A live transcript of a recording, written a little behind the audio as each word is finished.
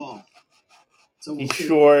So we'll He's see.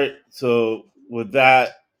 short, so with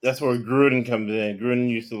that, that's where Gruden comes in. Gruden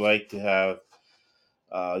used to like to have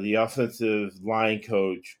the offensive line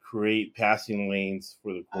coach create passing lanes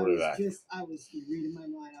for the quarterback. I was reading my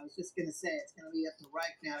mind. I was just gonna say it's gonna be up to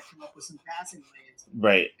Reich now to come up with some passing lanes.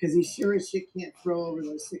 Right. Because he sure as shit can't throw over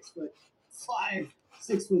those 6'5",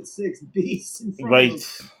 6'6" beasts in front Right.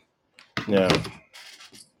 of him. Yeah.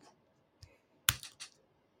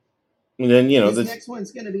 And then, this next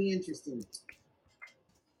one's gonna be interesting.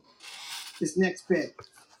 This next pick.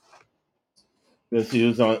 Let's see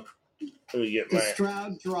who's on. Does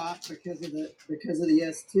Stroud drop because of the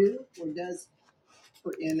S2,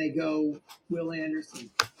 and they go Will Anderson?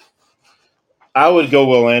 I would go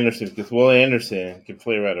Will Anderson because Will Anderson can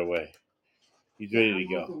play right away. He's ready to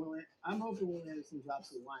go. I'm hoping Will Anderson drops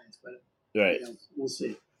the Lions, but right. We'll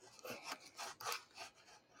see.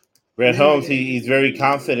 Brett Holmes, he's very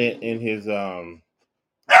confident in his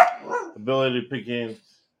ability to pick in.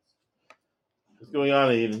 What's going on,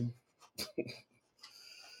 Aiden?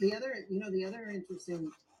 The other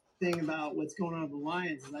interesting thing about what's going on with the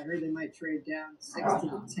Lions is I heard they might trade down 6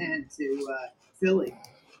 to 10 to Philly,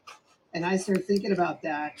 and I started thinking about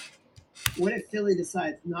that. What if Philly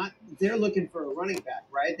decides not? They're looking for a running back,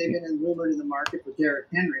 right? They've been rumored in the market for Derrick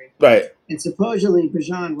Henry, right? And supposedly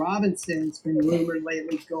Bijan Robinson's been rumored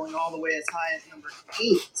lately going all the way as high as number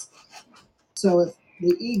 8. So if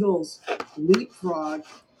the Eagles leapfrog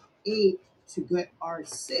 8 to get our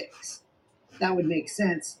 6, that would make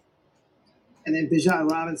sense. And then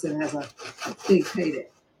Bijan Robinson has a big payday.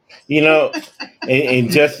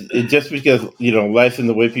 And just because life and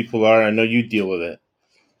the way people are, I know you deal with it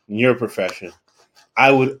in your profession.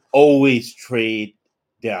 I would always trade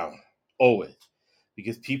down, always,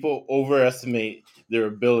 because people overestimate their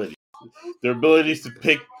abilities to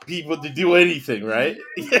pick people to do anything, right?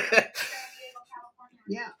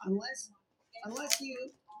 Yeah, unless you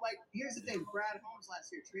here's the thing: Brad Holmes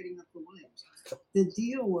last year trading up for Williams. The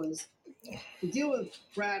deal with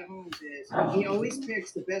Brad Holmes is he always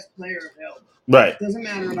picks the best player available. Right. Doesn't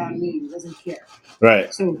matter about need. He doesn't care.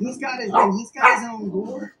 Right. So he's got his own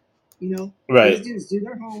board. Right. These dudes do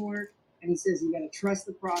their homework, and he says you got to trust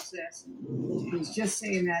the process. And he's just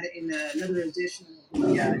saying that in another edition of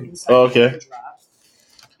the Inside Drop.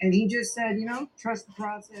 And he just said, trust the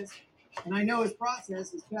process. And I know his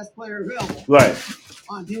process is best player available. Right.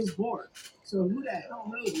 On his board. So who the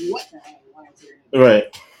hell knows what the hell the Lions are going to do?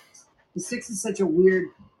 Right. The 6 is such a weird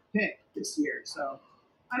pick this year. So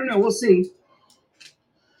I don't know. We'll see.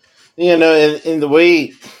 In the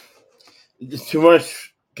way, there's too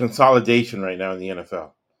much consolidation right now in the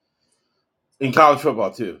NFL. In college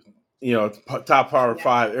football, too. Top Power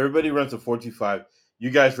 5. Everybody runs a 4-2-5. You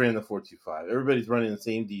guys ran the 4-2-5. Everybody's running the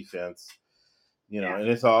same defense. And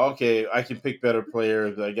it's all, okay, I can pick better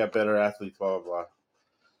players. I got better athletes, blah, blah, blah.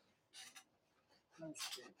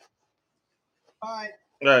 All right.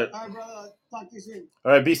 All right. All right, brother. I'll talk to you soon.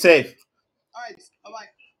 All right. Be safe. All right.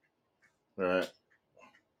 Bye-bye. All right.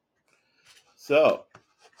 So,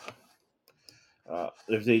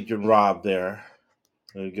 there's Agent Rob there.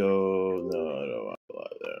 There we go. No, I don't want to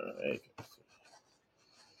lie there. Right.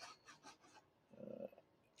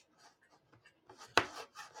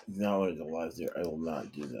 Now there's a live there. I will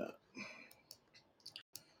not do that.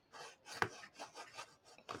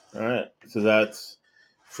 All right. So that's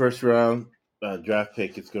first round draft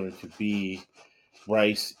pick. It's going to be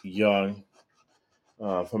Bryce Young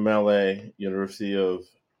from LA, University of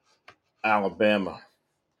Alabama.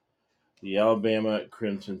 The Alabama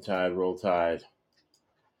Crimson Tide, Roll Tide.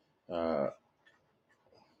 Again,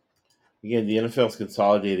 the NFL is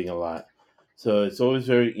consolidating a lot. So it's always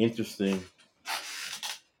very interesting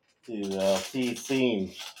to see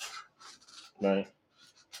themes, right?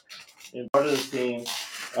 And part of the theme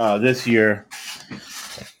this year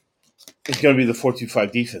is going to be the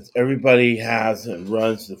 4-2-5 defense. Everybody has and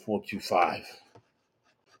runs the 4-2-5.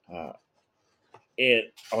 And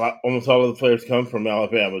almost all of the players come from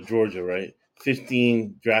Alabama, Georgia, right?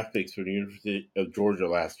 15 draft picks for the University of Georgia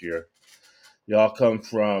last year. They all come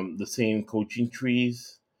from the same coaching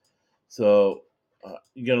trees. So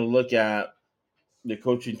you're going to look at the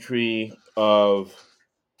coaching tree of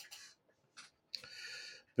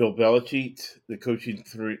Bill Belichick, the coaching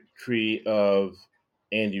tree of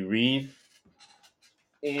Andy Reid,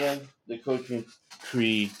 and the coaching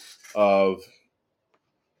tree of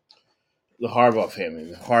the Harbaugh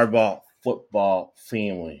family, the Harbaugh football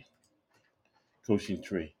family coaching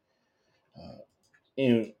tree.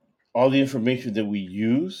 And all the information that we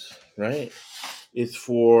use, right, is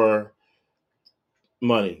for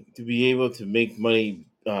money, to be able to make money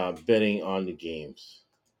betting on the games.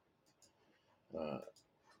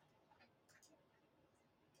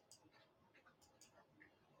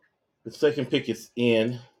 The second pick is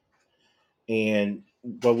in, and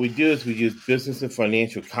what we do is we use business and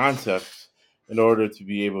financial concepts in order to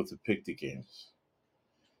be able to pick the games.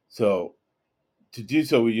 So to do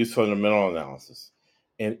so, we use fundamental analysis.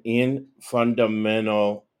 And in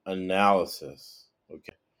fundamental analysis,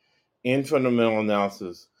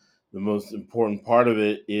 the most important part of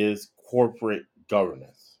it is corporate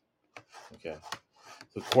governance. Okay.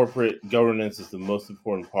 So corporate governance is the most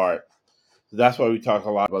important part. So that's why we talk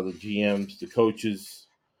a lot about the GMs, the coaches,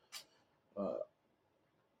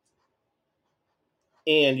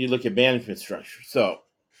 and you look at management structure. So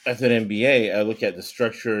as an MBA, I look at the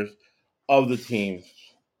structures of the teams,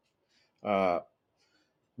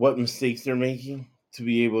 what mistakes they're making to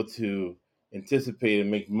be able to anticipate and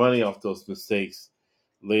make money off those mistakes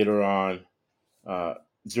later on uh,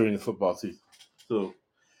 during the football season. So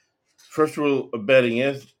first rule of betting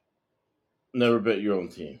is never bet your own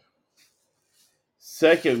team.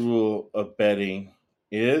 Second rule of betting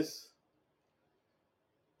is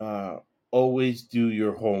always do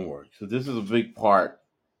your homework. So this is a big part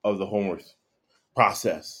of the homework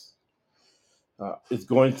process. It's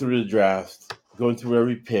going through the draft, going through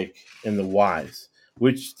every pick and the whys.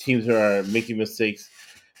 Which teams are making mistakes,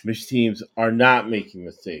 which teams are not making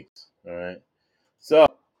mistakes. All right. So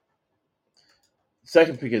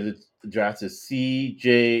second pick of the draft is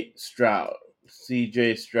C.J. Stroud.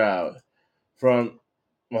 C.J. Stroud from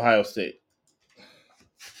Ohio State.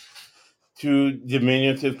 Two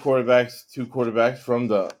quarterbacks from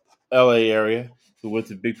the LA area who went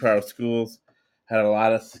to big power schools, had a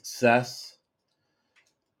lot of success.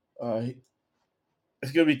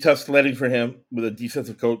 It's going to be tough sledding for him with a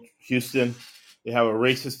defensive coach, Houston. They have a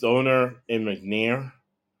racist owner in McNair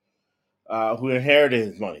who inherited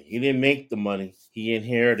his money. He didn't make the money. He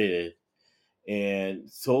inherited it. And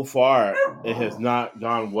so far, it has not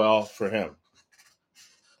gone well for him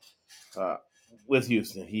with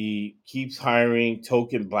Houston. He keeps hiring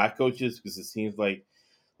token black coaches because it seems like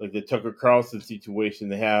the Tucker Carlson situation,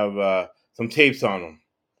 they have some tapes on him.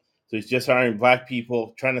 So he's just hiring black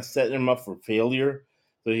people, trying to set them up for failure.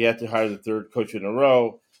 So he had to hire the third coach in a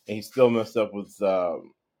row, and he still messed up with the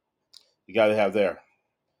guy they have there,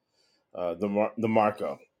 the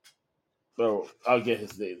Marco. So I'll get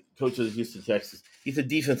his name. Coach of the Houston Texans. He's a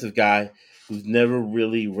defensive guy who's never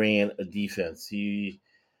really ran a defense. He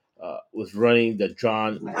was running the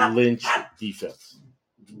John Lynch defense.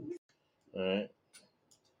 All right.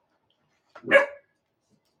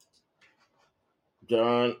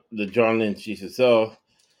 John Lynch defense. So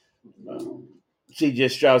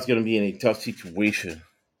CJ Stroud's going to be in a tough situation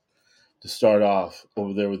to start off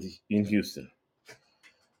over there in Houston,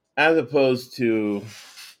 as opposed to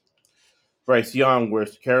Bryce Young, where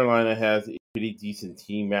Carolina has a pretty decent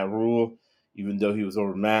team. Matt Rule, even though he was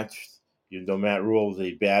overmatched, even though Matt Rule was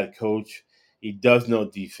a bad coach, he does know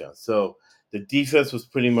defense. So the defense was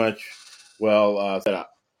pretty much set up.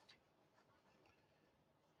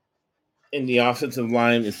 And the offensive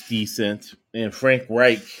line is decent. And Frank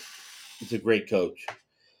Reich is a great coach.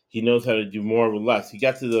 He knows how to do more with less. He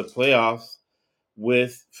got to the playoffs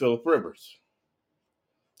with Phillip Rivers,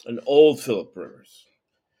 an old Phillip Rivers.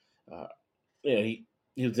 He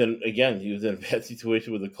was in a bad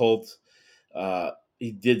situation with the Colts.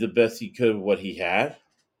 He did the best he could with what he had,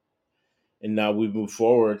 and now we move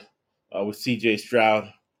forward with C.J.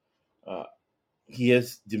 Stroud. He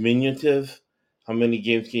is diminutive. How many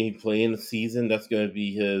games can he play in a season? That's going to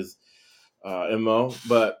be his MO.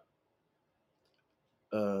 But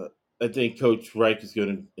I think Coach Reich is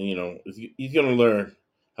going to, he's going to learn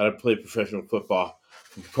how to play professional football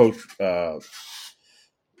from Coach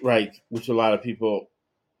Reich, which a lot of people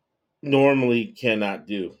normally cannot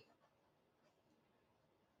do.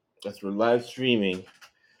 As we're live streaming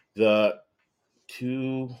the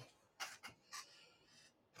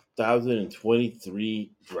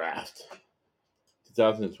 2023 draft.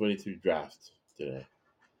 2023 draft today.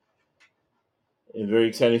 And very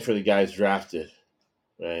exciting for the guys drafted,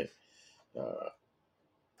 right? They're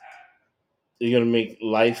going to make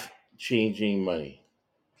life-changing money.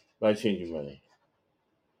 Life-changing money.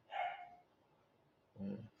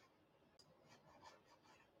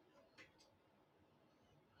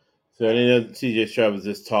 So I didn't know C.J. Stroud was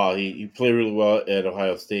this tall. He played really well at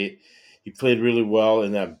Ohio State. He played really well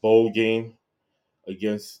in that bowl game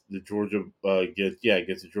against the Georgia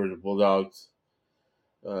Bulldogs.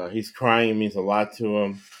 He's crying. It means a lot to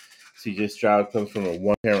him. C.J. Stroud comes from a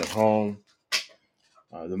one-parent home.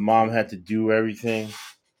 The mom had to do everything,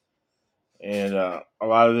 and a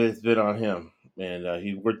lot of it has been on him. And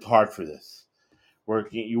he worked hard for this.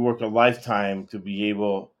 You work a lifetime to be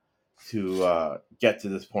able to get to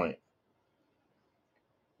this point.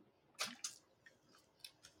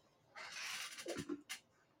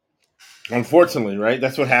 unfortunately, right?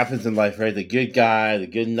 That's what happens in life, right? The good guy, the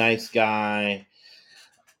good, nice guy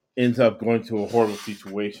ends up going to a horrible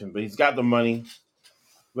situation, but he's got the money,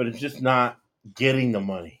 but it's just not getting the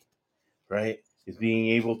money, right? It's being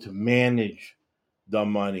able to manage the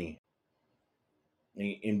money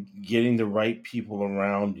and getting the right people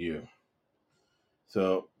around you.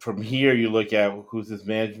 So from here, you look at who's his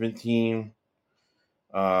management team,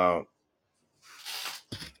 uh,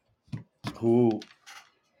 who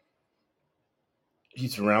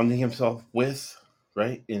he's surrounding himself with,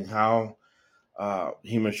 right? And how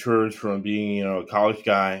he matures from being, a college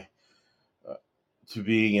guy to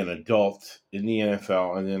being an adult in the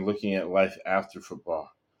NFL, and then looking at life after football.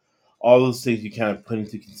 All those things you kind of put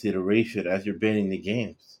into consideration as you're betting the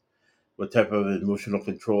games. What type of emotional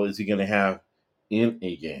control is he going to have in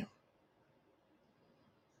a game,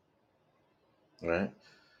 right?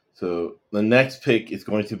 So the next pick is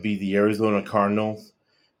going to be the Arizona Cardinals.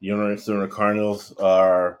 The Arizona Cardinals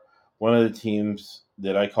are one of the teams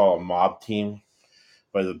that I call a mob team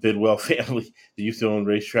by the Bidwell family. They used to own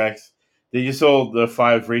racetracks. They just sold the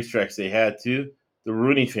 5 racetracks they had to the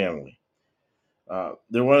Rooney family.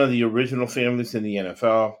 They're one of the original families in the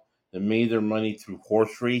NFL that made their money through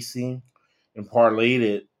horse racing and parlayed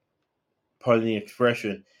it, pardon the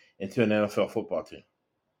expression, into an NFL football team.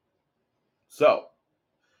 So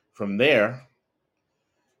from there,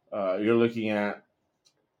 you're looking at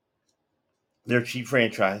their cheap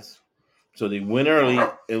franchise. So they win early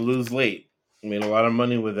and lose late. Made a lot of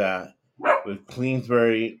money with that. With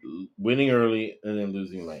Queensberry winning early and then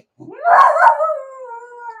losing late.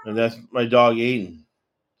 And that's my dog Aiden,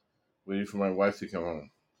 waiting for my wife to come home.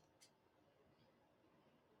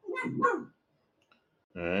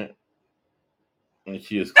 All right. And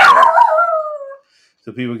she is close.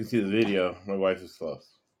 So people can see the video. My wife is close.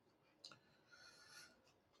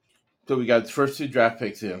 So we got the first 2 draft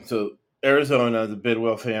picks in. So Arizona, the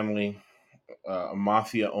Bidwell family, a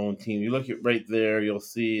mafia-owned team. You look at right there, you'll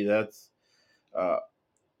see that's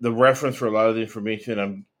the reference for a lot of the information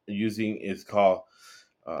I'm using is called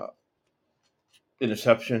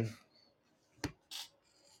interference.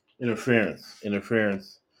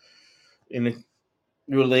 And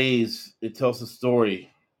it tells the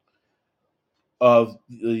story of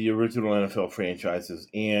the original NFL franchises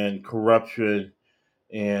and corruption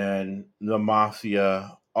and the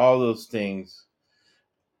mafia, all those things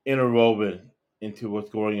interwoven into what's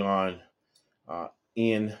going on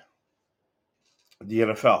in the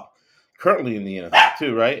NFL. Currently in the NFL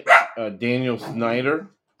too, right? Daniel Snyder.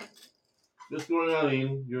 What's going on,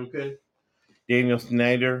 Ian? You okay? Daniel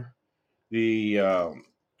Snyder, the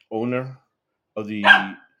owner of the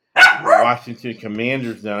Washington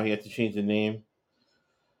Commanders now. He had to change the name.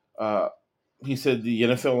 He said the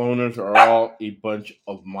NFL owners are all a bunch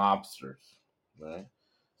of mobsters, right?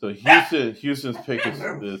 So Houston's pick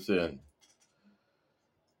is in.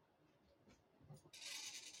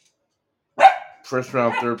 First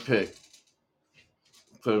round, 3rd pick.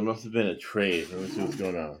 So it must have been a trade. Let me see what's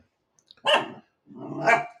going on.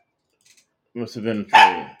 It must have been a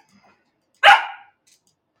trade.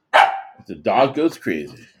 The dog goes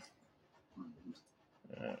crazy.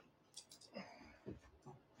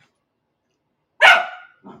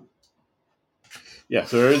 Yeah,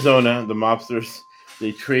 so Arizona, the mobsters,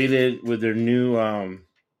 they traded with their new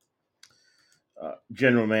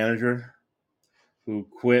general manager who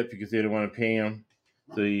quit because they didn't want to pay him.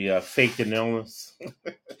 So he faked an illness.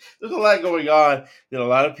 There's a lot going on that a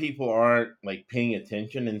lot of people aren't like paying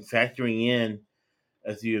attention and factoring in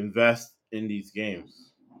as you invest in these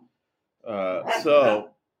games.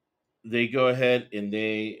 So they go ahead and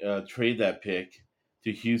they trade that pick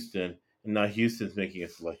to Houston, and now Houston's making a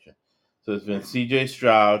selection. So it's been C.J.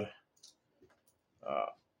 Stroud,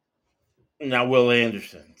 now Will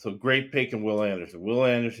Anderson. So great pick in Will Anderson. Will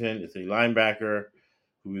Anderson is a linebacker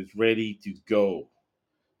who is ready to go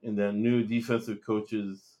in the new defensive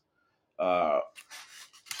coach's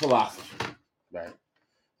philosophy, right?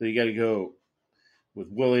 So you got to go with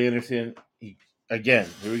Will Anderson. Here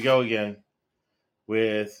we go again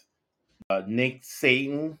with Nick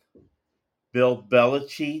Saban, Bill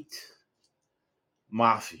Belichick,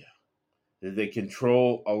 Mafia. They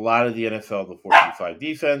control a lot of the NFL, the 4-5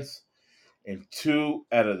 defense, and 2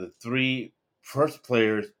 out of the 3 first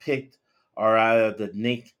players picked are out of the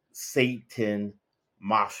Nick Saban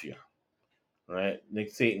Mafia, right?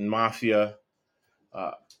 Nick Saban Mafia.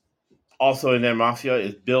 Also in that Mafia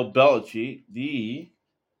is Bill Belichick, the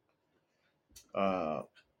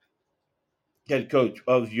head coach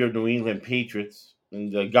of your New England Patriots,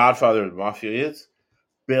 and the godfather of the Mafia is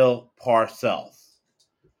Bill Parcells.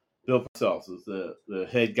 Bill Parcells is the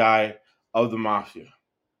head guy of the Mafia.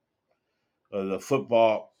 of the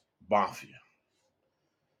football mafia,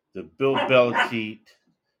 the Bill Belichick,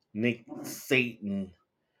 Nick Saban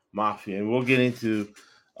mafia, and we'll get into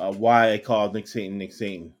why I call Nick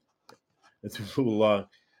Saban as we move along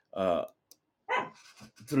uh,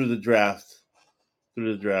 through the draft. All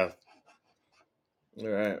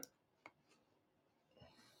right.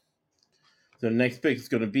 So the next pick is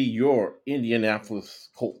going to be your Indianapolis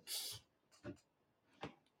Colts.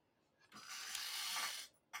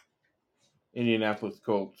 Indianapolis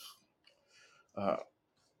Colts.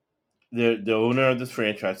 They're the owner of this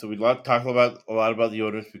franchise, so we talk about a lot about the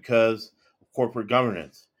owners because of corporate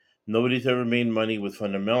governance. Nobody's ever made money with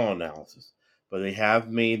fundamental analysis, but they have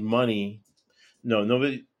made money. No,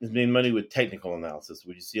 nobody has made money with technical analysis,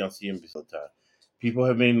 which you see on CNBC all the time. People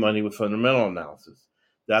have made money with fundamental analysis.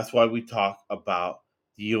 That's why we talk about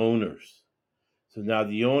the owners. So now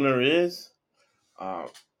the owner is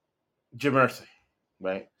Jim Irsay,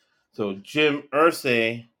 right? So Jim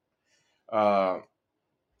Irsay,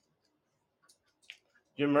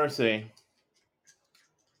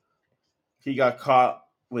 he got caught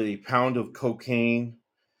with a pound of cocaine.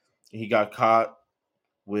 He got caught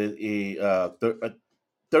with a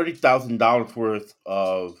 $30,000 worth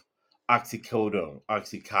of oxycodone,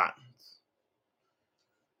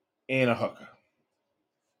 and a hooker,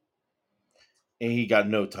 and he got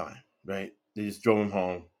no time. Right? They just drove him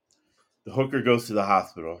home. The hooker goes to the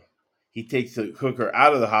hospital. He takes the hooker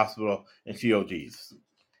out of the hospital, and she ODs.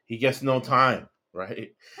 He gets no time.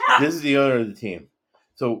 Right? This is the owner of the team.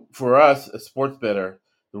 So for us, a sports bettor,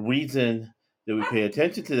 the reason that we pay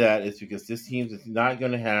attention to that is because this team is not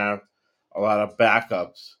going to have a lot of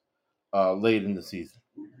backups late in the season.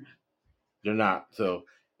 They're not. So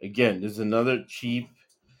again, there's another cheap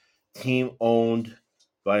team owned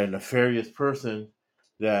by a nefarious person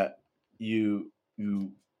that you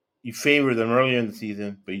favor them earlier in the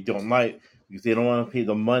season, but you don't like because they don't want to pay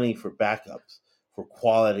the money for backups for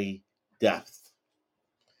quality depth,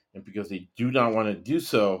 and because they do not want to do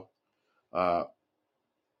so,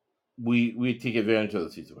 we take advantage of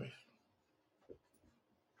the situation.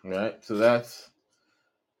 All right, so that's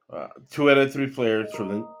 2 out of 3 players from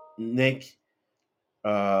the Nick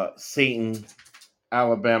Saban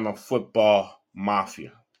Alabama football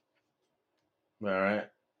mafia. All right,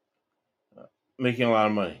 making a lot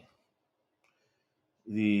of money.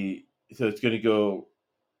 So it's going to go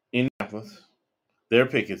in Indianapolis. Their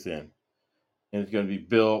pick is in, and it's going to be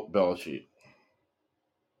Bill Belichick.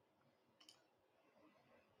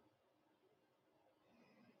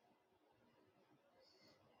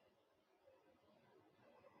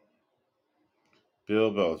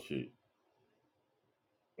 Bill Belichick.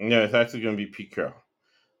 No, it's actually going to be Pete Carroll.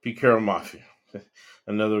 Pete Carroll Mafia.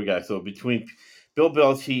 Another guy. So between Bill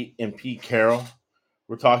Belichick and Pete Carroll,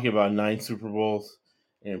 we're talking about 9 Super Bowls,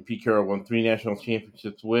 and Pete Carroll won 3 national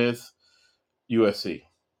championships with USC,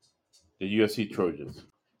 the USC Trojans.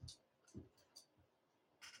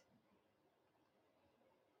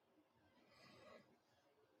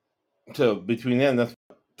 So between them, that's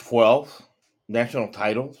 12 national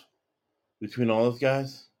titles between all those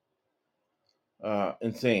guys.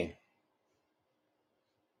 Insane.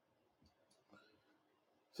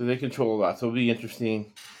 So they control a lot. So it'll be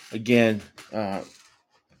interesting. Again,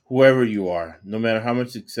 whoever you are, no matter how much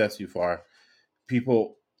success you've had,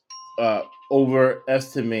 people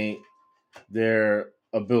overestimate their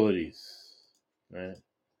abilities, right?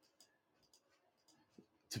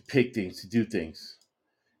 To pick things, to do things.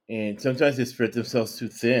 And sometimes they spread themselves too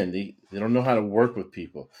thin. They don't know how to work with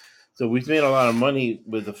people. So we've made a lot of money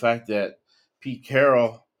with the fact that Pete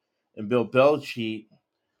Carroll and Bill Belichick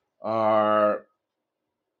are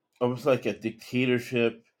almost like a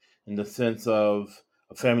dictatorship in the sense of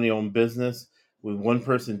a family-owned business with one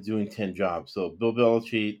person doing 10 jobs. So Bill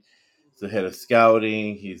Belichick is the head of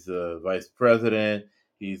scouting. He's the vice president.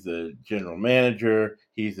 He's the general manager.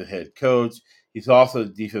 He's the head coach. He's also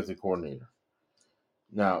the defensive coordinator.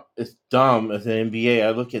 Now, it's dumb as an NBA. I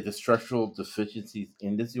look at the structural deficiencies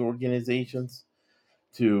in these organizations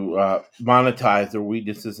to monetize their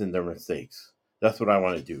weaknesses and their mistakes. That's what I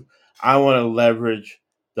want to do. I want to leverage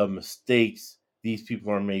the mistakes these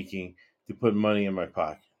people are making to put money in my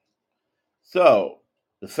pocket. So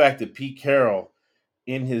the fact that Pete Carroll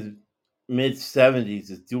in his mid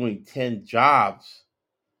 70s is doing 10 jobs,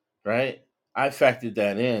 right? I factored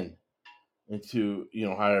that into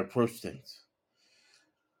how I approach things.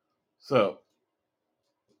 So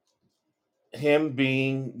him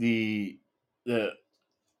being the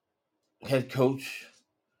head coach,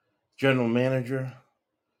 general manager,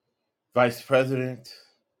 vice president,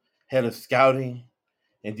 head of scouting,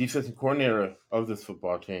 and defensive coordinator of this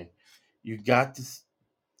football team, you got to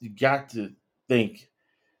think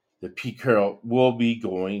that Pete Carroll will be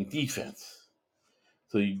going defense.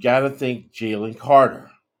 So you got to think Jalen Carter,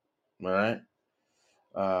 all right?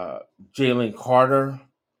 Jalen Carter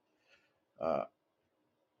uh,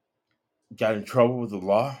 got in trouble with the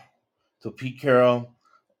law. So Pete Carroll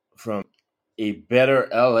from a better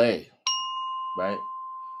LA, right?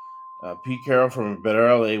 Pete Carroll from a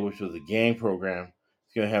better LA, which was a gang program,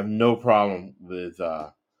 is going to have no problem with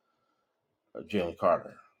Jalen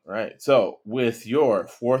Carter, right? So with your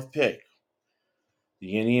fourth pick,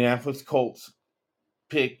 the Indianapolis Colts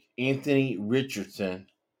pick Anthony Richardson,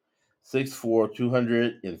 6'4",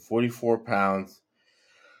 244 pounds.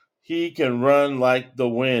 He can run like the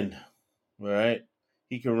wind, right?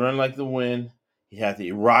 He can run like the wind. He has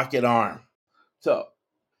a rocket arm. So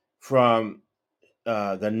from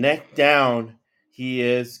the neck down, he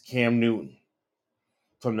is Cam Newton.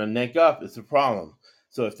 From the neck up, it's a problem.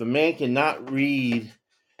 So if the man cannot read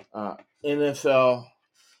NFL,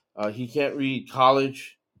 he can't read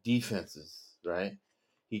college defenses, right?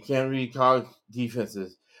 He can't read college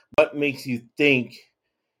defenses. What makes you think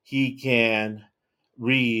he can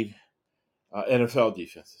read NFL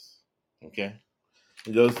defenses? Okay.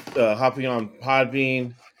 And those hopping on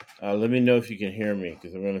Podbean, let me know if you can hear me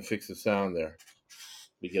because I'm going to fix the sound there.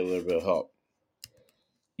 We get a little bit of help.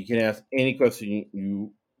 You can ask any question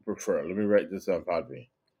you prefer. Let me write this on Podbean.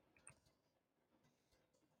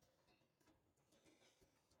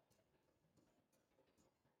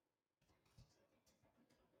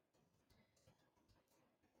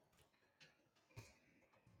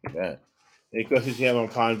 Yeah. Any questions you have on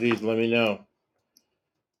Podbean, let me know.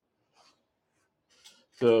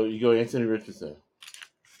 So you go Anthony Richardson.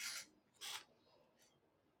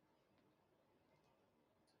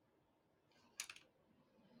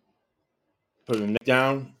 From the neck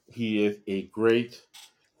down, he is a great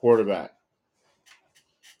quarterback.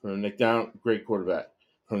 From the neck down, great quarterback.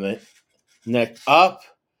 From the neck up,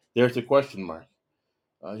 there's a question mark.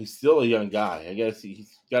 He's still a young guy. I guess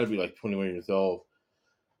he's got to be like 21 years old.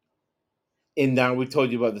 And now we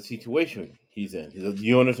told you about the situation he's in.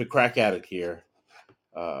 The owner's a crack addict here.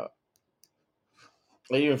 I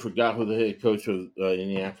even forgot who the head coach of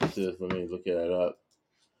Indianapolis is. Let me look that up.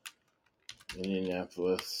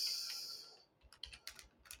 Indianapolis.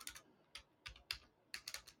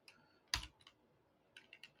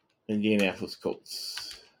 Indianapolis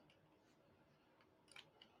Colts.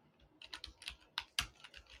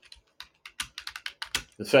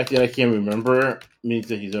 The fact that I can't remember means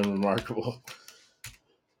that he's unremarkable.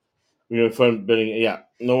 We had fun betting. Yeah,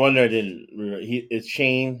 no wonder I didn't. It's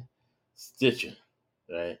Shane Steichen,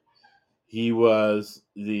 right? He was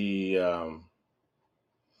the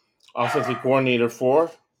offensive coordinator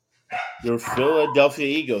for the Philadelphia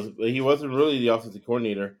Eagles, but he wasn't really the offensive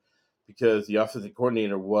coordinator because the offensive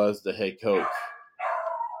coordinator was the head coach.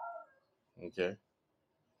 Okay,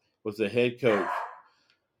 was the head coach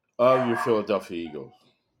of your Philadelphia Eagles.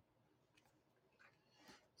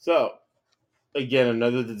 So again,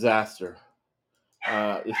 another disaster.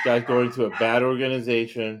 This guy's going to a bad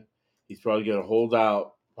organization. He's probably going to hold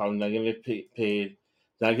out. Probably not going to get paid.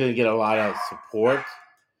 Not going to get a lot of support.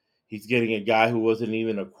 He's getting a guy who wasn't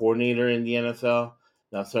even a coordinator in the NFL.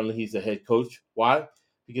 Now suddenly he's a head coach. Why?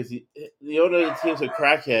 Because the owner of the team's a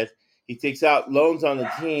crackhead. He takes out loans on the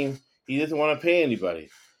team. He doesn't want to pay anybody.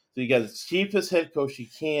 So you got the cheapest head coach he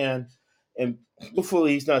can. And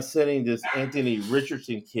hopefully he's not setting this Anthony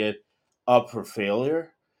Richardson kid up for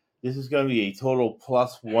failure. This is going to be a total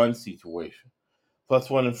 +1 situation.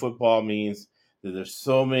 +1 in football means that there's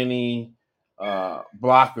so many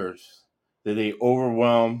blockers that they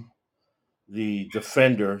overwhelm the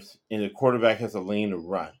defenders, and the quarterback has a lane to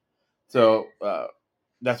run. So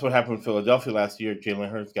that's what happened in Philadelphia last year. Jalen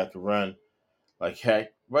Hurts got to run like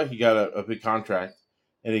heck, but he got a big contract,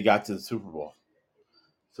 and he got to the Super Bowl.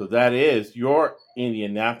 So that is your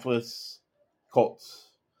Indianapolis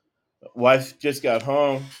Colts. Wife just got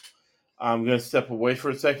home. I'm going to step away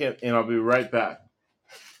for a second, and I'll be right back.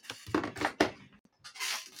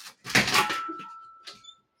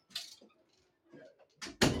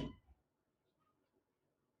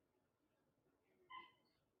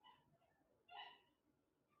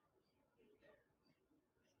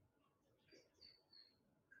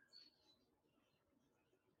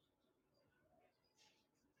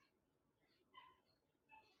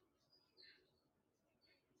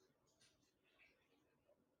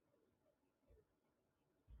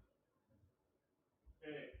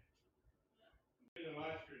 Hey, I'm in the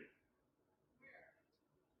live stream.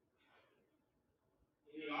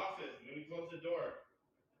 In the office. Let me close the door.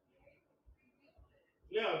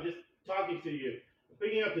 No, I'm just talking to you. I'm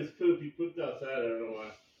picking up his poop. He pooped outside. I don't know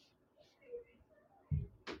why.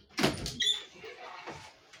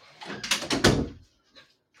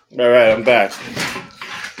 All right, I'm back.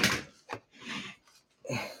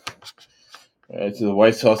 All right, so the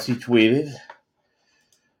White Sox situated.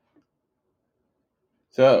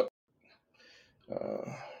 So,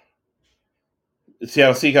 the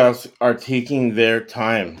Seattle Seahawks are taking their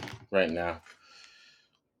time right now.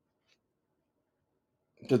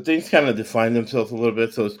 So things kind of define themselves a little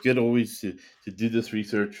bit. So it's good always to do this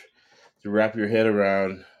research, to wrap your head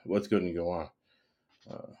around what's going to go on.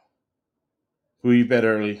 Who you bet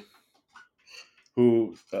early?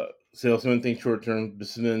 Who salesman thinks short term,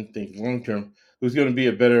 businessman thinks long term? Who's going to be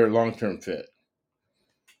a better long term fit?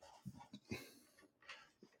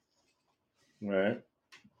 All right.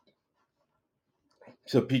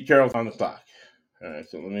 So Pete Carroll's on the clock. All right.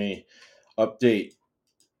 So let me update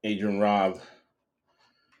Adrian Robb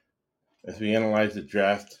as we analyze the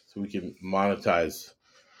draft so we can monetize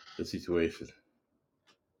the situation.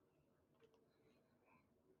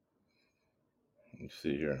 Let's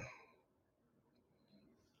see here.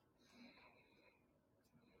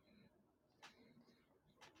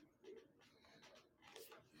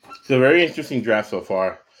 It's a very interesting draft so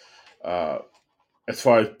far. As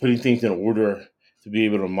far as putting things in order to be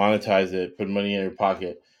able to monetize it, put money in your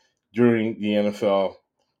pocket during the NFL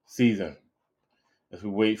season as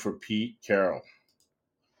we wait for Pete Carroll.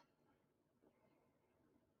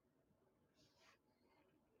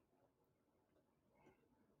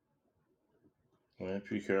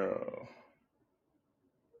 Pete Carroll.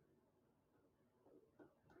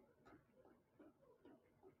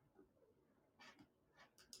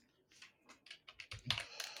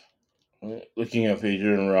 Looking up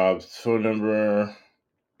Adrian Robb's phone number.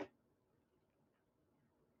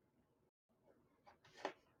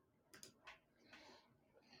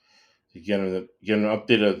 To get an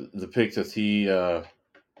update of the picks as he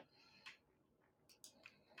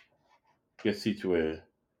gets situated.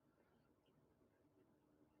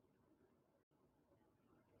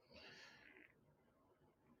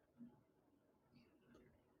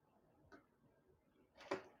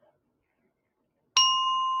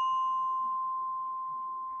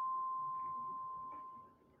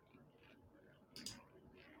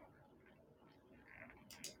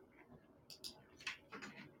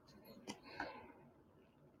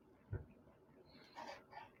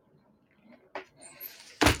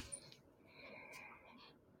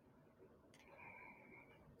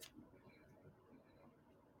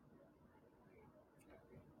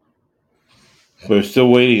 So we're still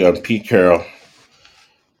waiting on Pete Carroll.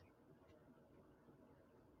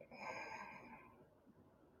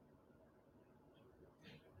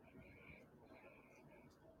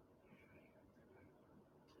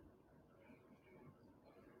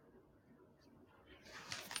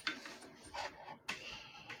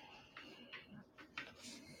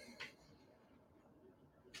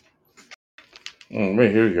 Right,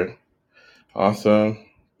 here we go. Awesome.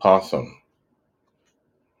 Possum.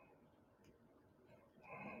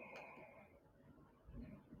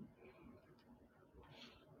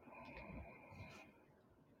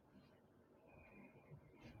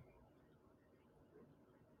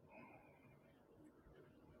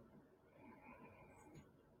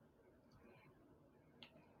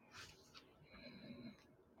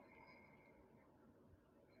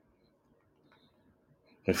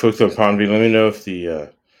 And folks on Pondby, let me know if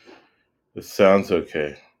the sound's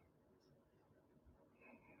okay.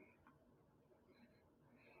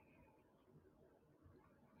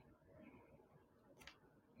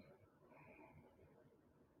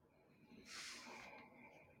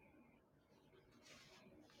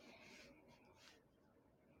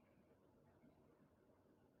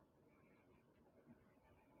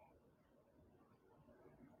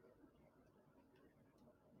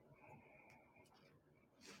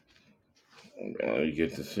 Let me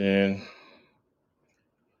get this in.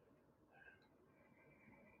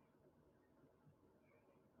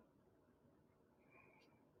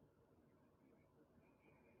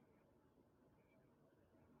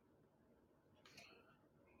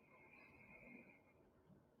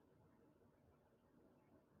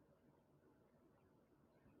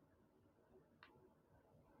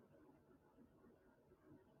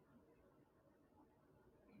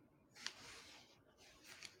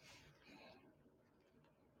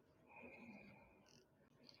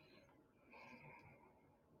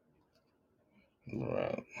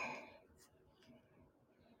 Right.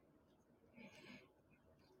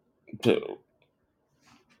 So,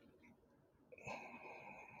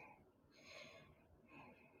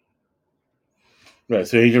 right.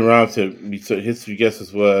 So Adrian Robb said his three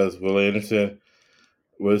guesses was Will Anderson,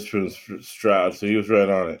 Western Stroud. So he was right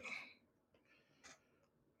on it.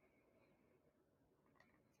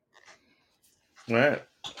 All right.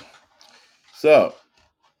 So,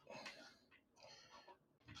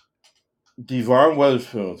 Devon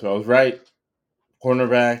Weatherspoon. So I was right.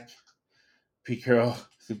 Cornerback. Pete Carroll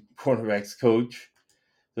is the cornerback's coach.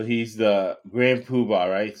 So he's the grand poobah,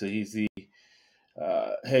 right? So he's the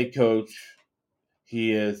head coach.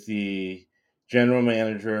 He is the general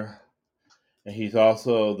manager, and he's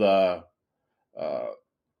also the uh,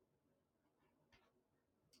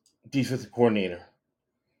 defensive coordinator.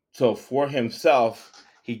 So for himself,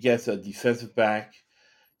 he gets a defensive back,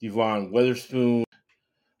 Devon Weatherspoon,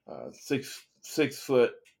 6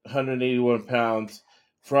 foot, 181 pounds,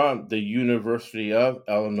 from the University of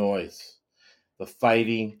Illinois, the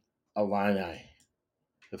Fighting Illini.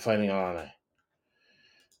 The Fighting Illini.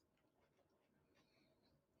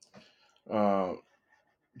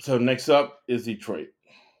 So next up is Detroit.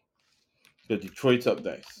 So Detroit's up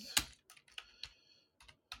next.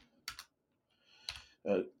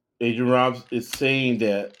 Adrian Robbs is saying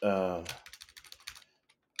that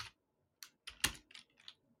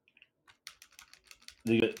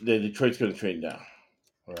Detroit's going to trade down,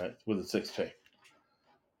 all right, with a 6th pick.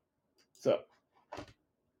 So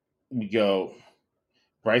we go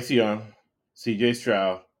Bryce Young, C.J.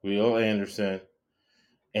 Stroud, Will Anderson,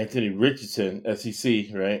 Anthony Richardson, SEC,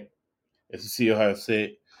 right? SEC Ohio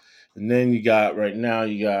State. And then you got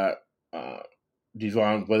uh,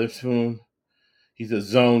 Devon Weatherspoon. He's a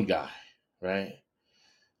zone guy, right?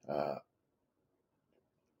 Uh,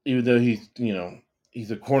 even though he's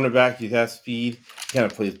a cornerback, he has speed, kind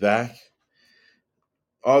of plays back.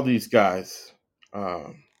 All these guys,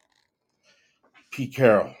 Pete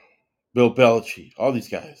Carroll, Bill Belichick, all these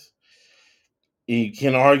guys. You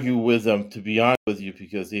can argue with them, to be honest with you,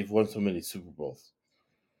 because they've won so many Super Bowls,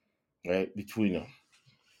 right? Between them,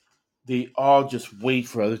 they all just wait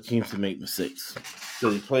for other teams to make mistakes. So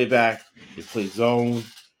they play back, they play zone,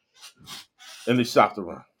 and they stop the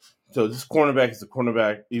run. So this cornerback is a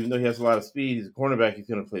cornerback. Even though he has a lot of speed, he's a cornerback. He's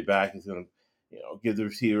going to play back. He's going to, give the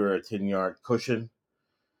receiver a 10-yard cushion,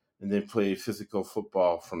 and then play physical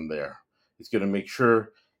football from there. He's going to make sure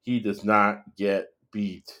he does not get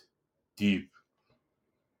beat deep.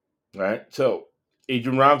 Right? So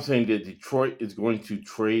Adrian Robbins saying that Detroit is going to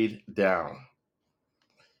trade down.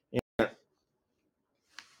 And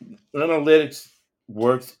analytics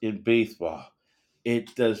works in baseball.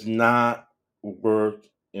 It does not work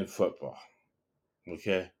in football.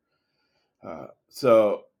 Okay?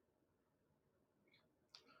 So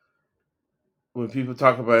when people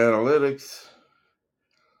talk about analytics,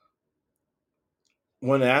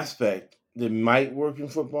 one aspect that might work in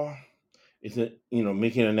football is that,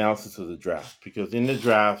 making an analysis of the draft. Because in the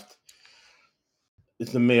draft,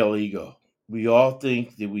 it's the male ego. We all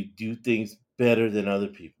think that we do things better than other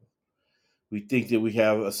people. We think that we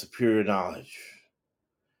have a superior knowledge,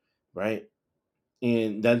 right?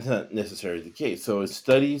 And that's not necessarily the case. So it's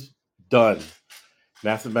studies done,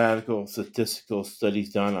 mathematical, statistical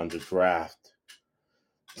studies done on the draft.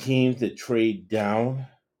 Teams that trade down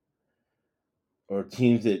or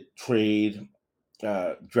teams that trade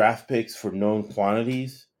draft picks for known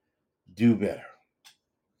quantities do better.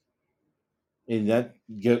 And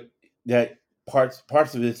that parts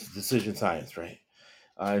of it's decision science, right?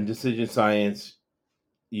 In decision science,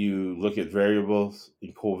 you look at variables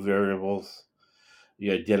and covariables.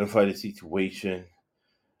 You identify the situation.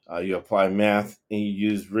 You apply math, and you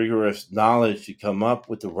use rigorous knowledge to come up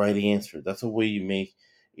with the right answer. That's the way you make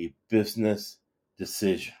a business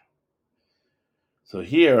decision. So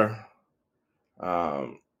here,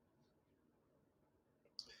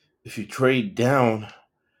 if you trade down,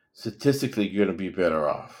 statistically, you're going to be better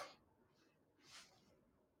off.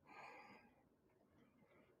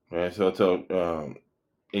 Right, so I told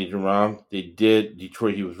Adrian Rom, they did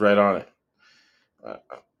Detroit. He was right on it.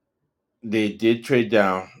 They did trade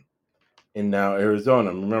down, and now Arizona.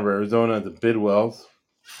 Remember, Arizona, the Bidwells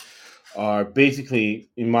are basically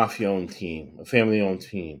a mafia-owned team, a family-owned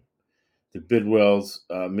team. The Bidwells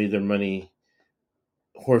made their money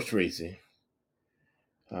horse racing.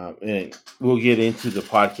 And we'll get into the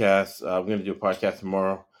podcast. We're going to do a podcast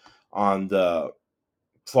tomorrow on the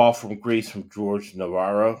fall from grace from George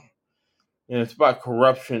Navarro. And it's about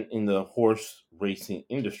corruption in the horse racing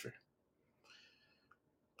industry.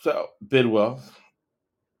 So, Bidwell,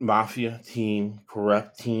 mafia team,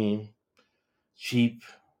 corrupt team, cheap,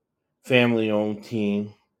 family owned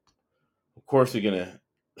team. Of course, they're going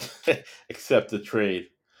to accept the trade.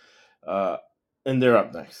 And they're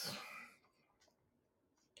up next.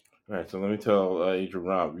 All right, so let me tell Adrian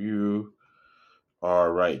Rob, you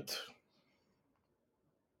are right.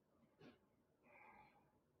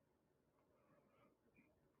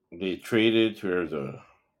 They traded to Arizona.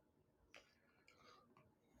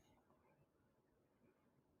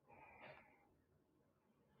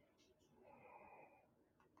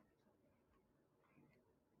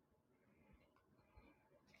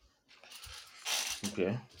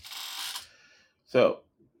 Okay. So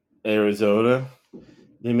Arizona,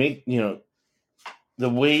 they make the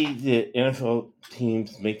way the NFL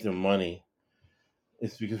teams make their money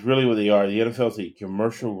is because really what they are. The NFL is a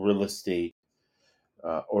commercial real estate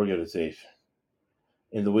organization,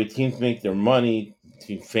 and the way teams make their money,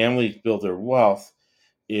 families build their wealth,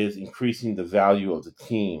 is increasing the value of the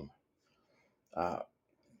team. Uh,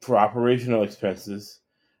 for operational expenses,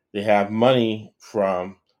 they have money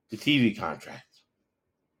from the TV contract.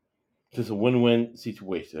 Just a win-win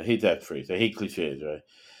situation. I hate that phrase. I hate cliches, right?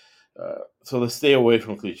 So let's stay away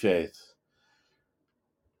from cliches.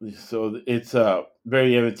 So it's a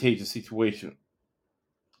very advantageous situation.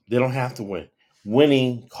 They don't have to win.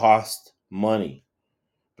 Winning costs money,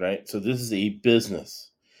 right? So this is a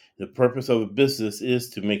business. The purpose of a business is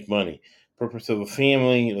to make money. Purpose of a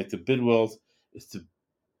family, like the Bidwells, is to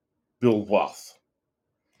build wealth.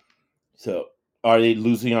 So are they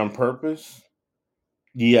losing on purpose?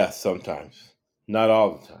 Yes, sometimes. Not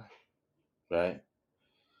all the time, right?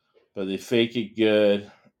 But they fake it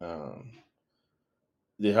good. Um,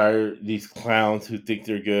 they hire these clowns who think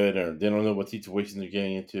they're good or they don't know what situation they're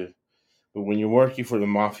getting into. But when you're working for the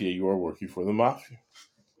mafia, you are working for the mafia,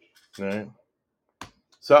 right?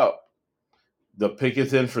 So the pick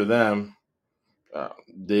is in for them.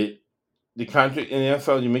 The contract in the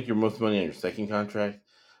NFL, you make your most money on your second contract.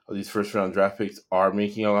 All these first round draft picks are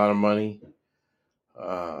making a lot of money,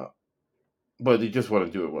 uh, but they just want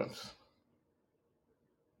to do it once.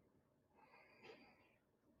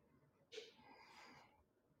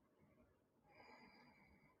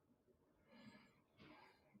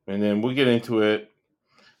 And then we'll get into it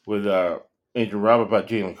with Andrew Robb about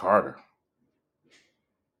Jalen Carter,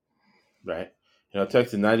 right?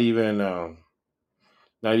 Texas not even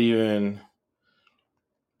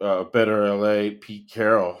better LA Pete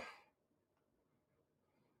Carroll,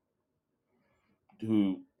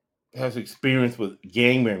 who has experience with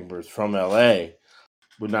gang members from LA,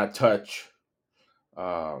 would not touch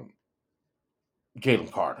um,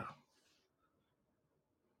 Jalen Carter,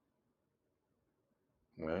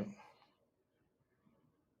 right?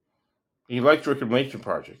 He likes reclamation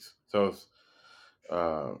projects, so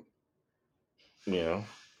uh, you know,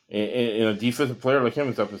 and a defensive player like him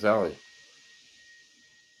is up his alley.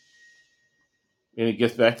 And it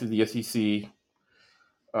gets back to the SEC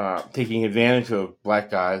taking advantage of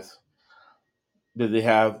black guys that they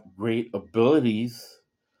have great abilities,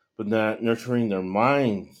 but not nurturing their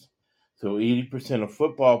minds. So 80% of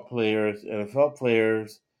football players, NFL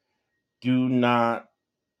players, do not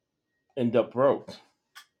end up broke.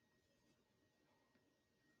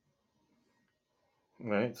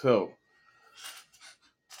 Right? So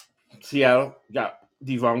Seattle got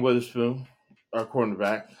Devon Witherspoon, our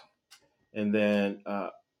cornerback, and then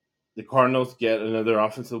the Cardinals get another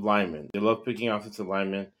offensive lineman. They love picking offensive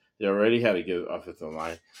linemen. They already had a good offensive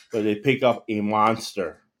line, but they pick up a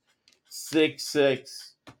monster,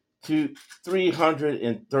 6'6",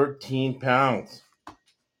 313 pounds.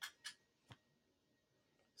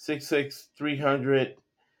 6'6",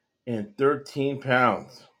 313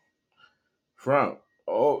 pounds from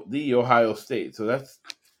the Ohio State. So that's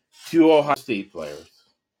two Ohio State players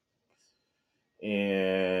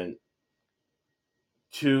and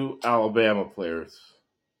two Alabama players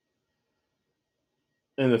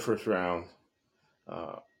in the first round.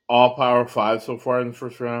 Uh, all Power 5 so far in the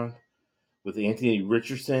first round, with Anthony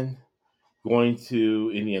Richardson going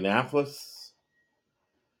to Indianapolis.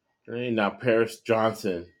 Right? Now Paris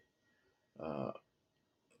Johnson, uh,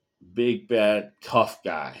 big, bad, tough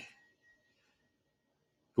guy,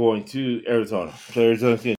 going to Arizona. So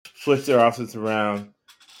Arizona's going to switch their offense around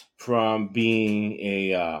from being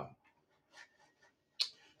a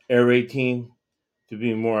air raid team to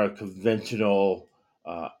being more a conventional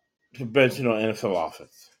NFL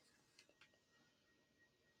offense.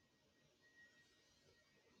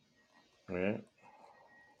 Right.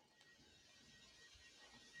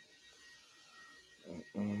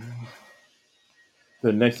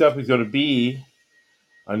 So next up is going to be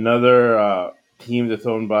another team that's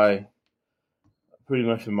owned by pretty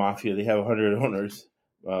much the mafia. They have 100 owners.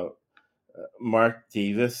 Uh, Mark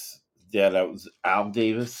Davis, that was Al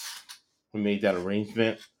Davis, who made that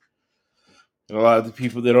arrangement. And a lot of the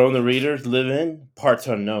people that own the Raiders live in parts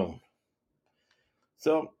unknown.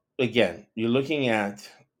 So again, you're looking at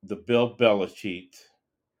the Bill Belichick,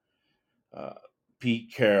 uh,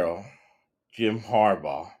 Pete Carroll, Jim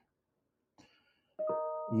Harbaugh,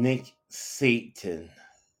 Nick Saban,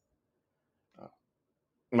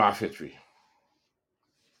 Mafia Tree.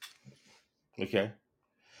 Okay,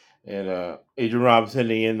 and Adrian Rob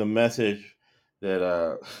sending in the message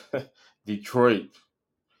that Detroit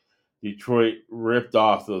Detroit ripped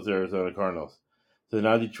off those Arizona Cardinals. So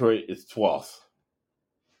now Detroit is 12th.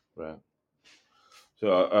 Right.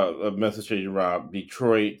 So a message to you, Rob.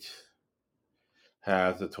 Detroit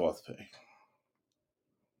has the 12th pick.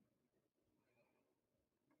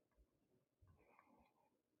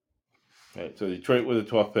 Right. So Detroit with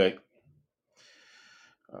the 12th pick.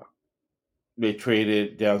 They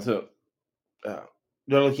traded down to.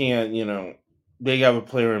 They're looking at, they have a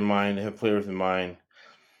player in mind. They have players in mind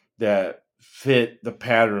that fit the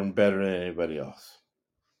pattern better than anybody else.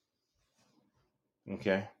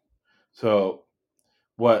 Okay. So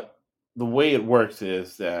the way it works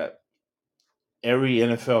is that every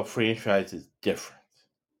NFL franchise is different.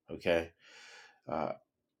 Okay.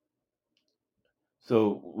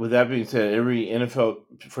 So with that being said, every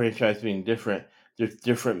NFL franchise being different, there's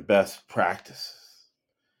different best practices.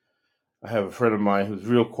 I have a friend of mine who's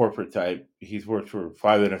real corporate type. He's worked for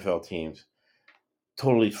 5 NFL teams.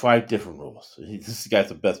 Totally 5 different rules. This guy's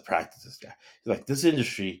the best practices guy. He's like, this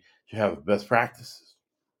industry should have the best practices.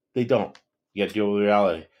 They don't. You got to deal with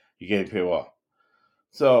reality. You're getting paid well.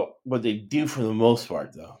 So what they do for the most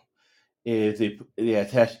part, though, is they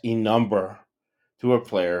attach a number to a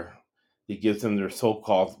player that gives them their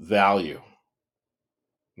so-called value,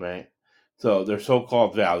 right? So their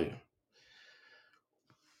so-called value.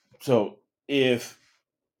 So if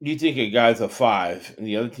you think a guy's a 5 and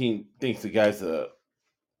the other team thinks the guy's a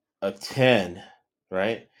 10,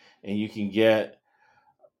 right? And you can get,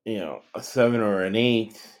 a 7 or an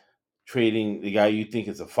 8 trading the guy you think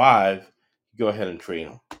is a 5, go ahead and trade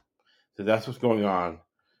him. So that's what's going on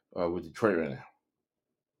with Detroit right now.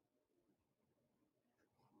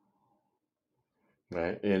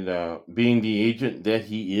 Right? And being the agent that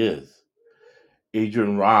he is,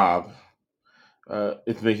 Adrian Robb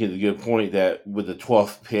is making a good point that with the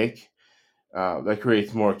 12th pick, that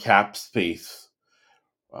creates more cap space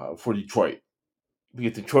for Detroit.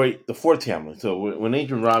 Because Detroit, the Ford family. So when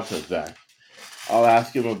Adrian Robb comes back, I'll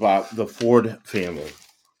ask him about the Ford family.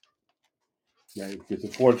 Right? Because the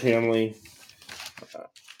Ford family,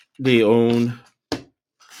 they own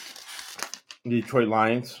the Detroit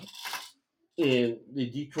Lions. And the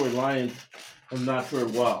Detroit Lions have not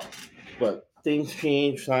fared well. But things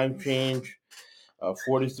change, times change.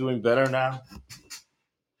 Ford is doing better now.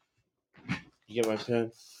 You get my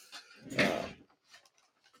pen?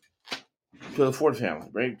 To the Ford family,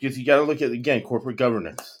 right? Because you got to look at, again, corporate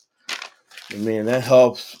governance. And man, that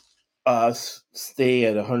helps us stay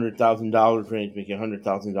at $100,000 range, making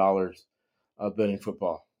 $100,000 betting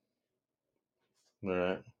football. All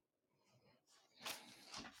right.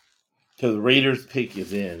 So the Raiders pick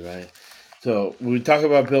is in, right? So when we talk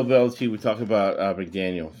about Bill Belichick, we talk about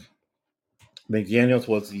McDaniels. McDaniels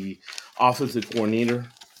was the offensive coordinator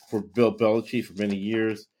for Bill Belichick for many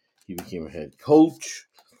years. He became a head coach.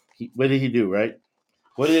 What did he do, right?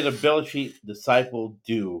 What did a Belichick disciple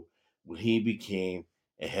do when he became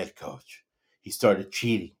a head coach? He started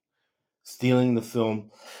cheating, stealing the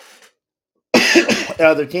film at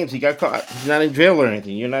other teams. He got caught. He's not in jail or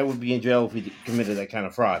anything. You and I would be in jail if he committed that kind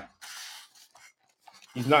of fraud.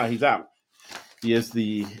 He's not. He's out. He is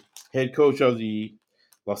the head coach of the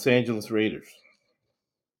Los Angeles Raiders.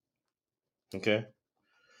 Okay?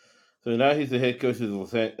 So now he's the head coach of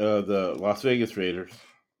the Las Vegas Raiders.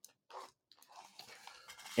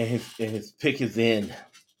 And his pick is in.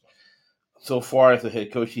 So far as a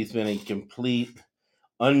head coach, he's been a complete,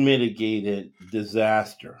 unmitigated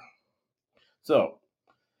disaster. So,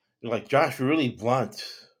 like, Josh, really blunt.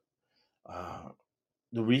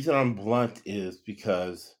 The reason I'm blunt is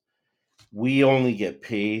because we only get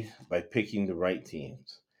paid by picking the right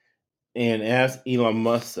teams. And as Elon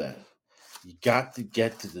Musk said, you got to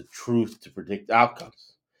get to the truth to predict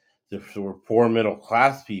outcomes. If we're poor middle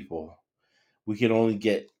class people, we can only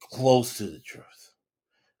get close to the truth.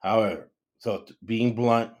 However, so being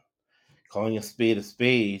blunt, calling a spade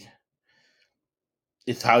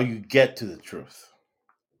is how you get to the truth.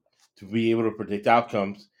 To be able to predict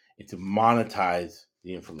outcomes and to monetize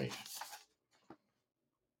the information.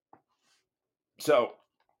 So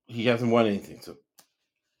he hasn't won anything. So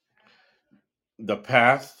the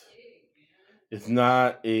past is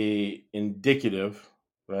not a indicative,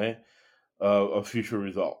 right, of a future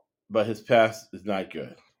result. But his past is not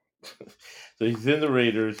good. So he's in the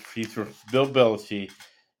Raiders. He's for Bill Belichick.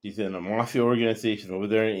 He's in a mafia organization over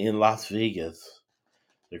there in Las Vegas.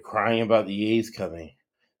 They're crying about the A's coming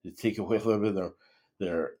to take away a little bit of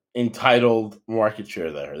their entitled market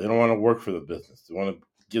share there. They don't want to work for the business. They want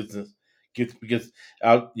to because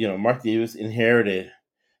Mark Davis inherited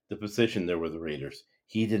the position there with the Raiders.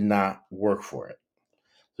 He did not work for it.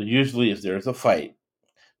 So usually if there's a fight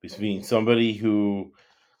between somebody who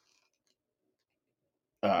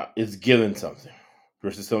is given something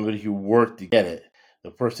versus somebody who worked to get it.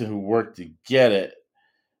 The person who worked to get it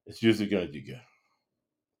is usually going to do good.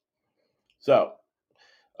 So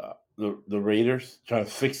the Raiders trying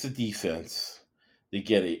to fix the defense. They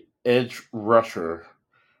get a edge rusher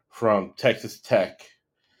from Texas Tech,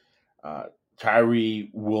 Tyree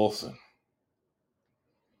Wilson.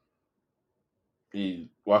 He's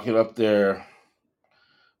walking up there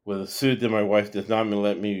with a suit that my wife does not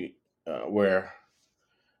let me wear,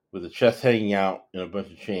 with the chest hanging out and a bunch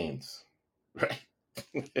of chains. Right.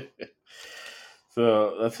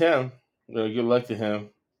 So that's him. Good luck to him.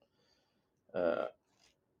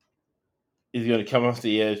 He's going to come off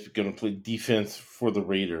the edge, going to play defense for the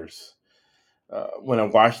Raiders. When I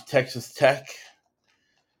watched Texas Tech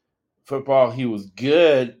football, he was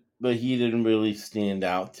good, but he didn't really stand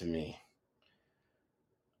out to me.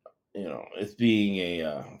 It's being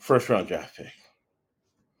a first-round draft pick.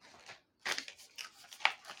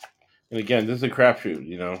 And again, this is a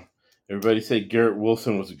crapshoot. Everybody said Garrett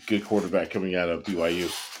Wilson was a good quarterback coming out of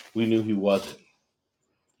BYU. We knew he wasn't.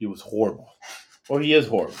 He was horrible. Well, he is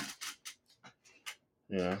horrible.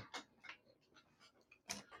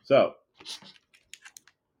 So,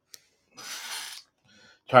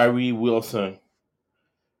 Tyree Wilson,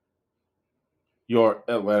 your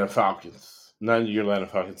Atlanta Falcons. Not your Atlanta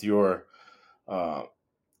Falcons, your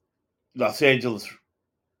Las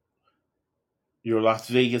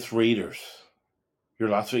Vegas Raiders. Your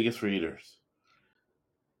Las Vegas Raiders.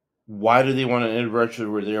 Why do they want an edge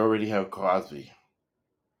rusher where they already have Crosby?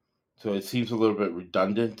 So it seems a little bit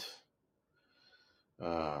redundant.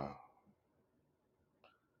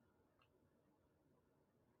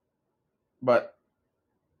 But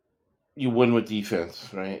you win with defense,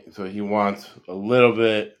 right? So he wants a little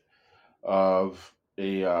bit of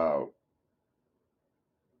a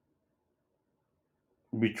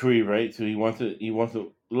retrieve, right? So he wants a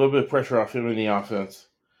little bit of pressure off him in the offense.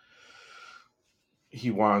 He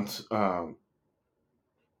wants to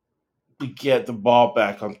get the ball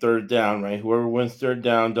back on third down, right? Whoever wins third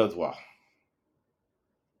down does well.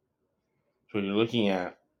 So you're looking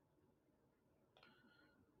at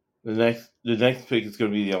the next pick is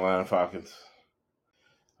going to be the Atlanta Falcons.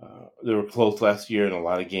 They were close last year in a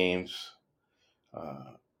lot of games.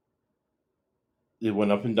 They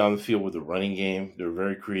went up and down the field with the running game. They were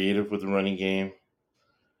very creative with the running game.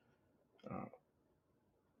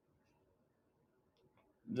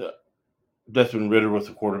 Desmond Ridder was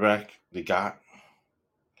the quarterback they got,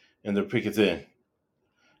 and their pick is in.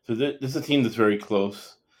 So this is a team that's very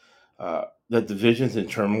close. That division's in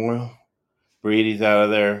turmoil. Brady's out of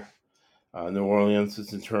there. New Orleans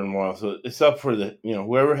is in turmoil. So it's up for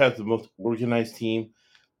whoever has the most organized team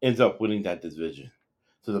ends up winning that division.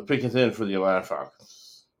 So the pick is in for the Atlanta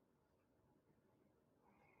Falcons.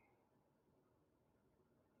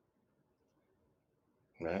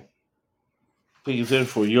 Right? Pick is in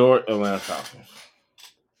for your Atlanta Falcons.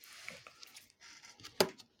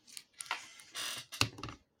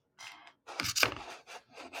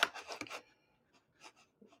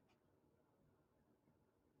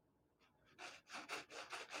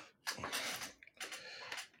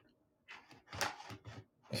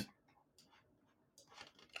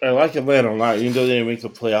 I like Atlanta a lot, even though they didn't make the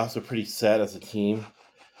playoffs. They're pretty set as a team.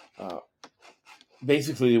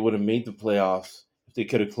 Basically, they would have made the playoffs if they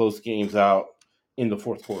could have closed games out in the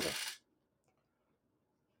fourth quarter.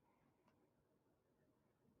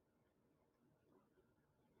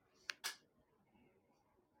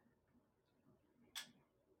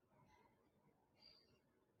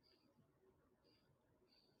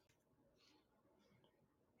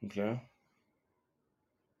 Okay.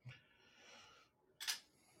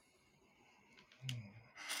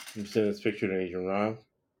 You send this picture to Agent Ron.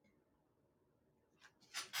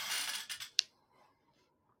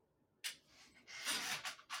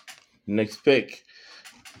 Next pick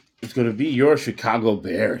is going to be your Chicago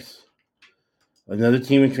Bears. Another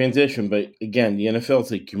team in transition, but again, the NFL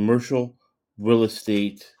is a commercial real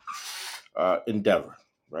estate endeavor,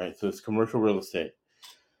 right? So it's commercial real estate.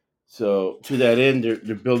 So to that end,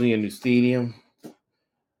 they're building a new stadium.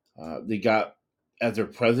 They got as their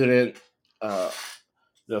president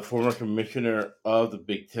the former commissioner of the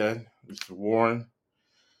Big Ten, Mr. Warren.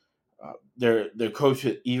 Their coach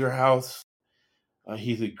at Eberhaus,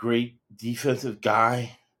 he's a great defensive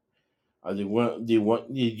guy. They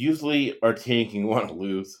usually are tanking, want to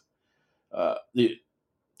lose. They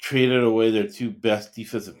traded away their two best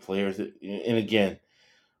defensive players, and again,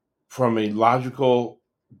 from a logical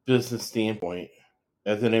business standpoint,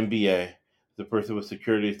 as an MBA, the person with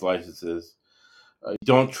securities licenses,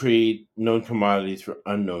 don't trade known commodities for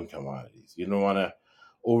unknown commodities. You don't want to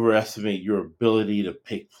overestimate your ability to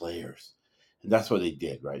pick players. And that's what they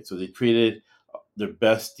did, right? So they traded their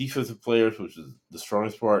best defensive players, which is the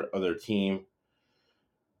strongest part of their team,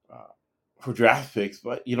 for draft picks.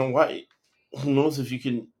 But you know what? Who knows if you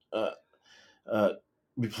can uh,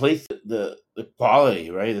 replace the quality,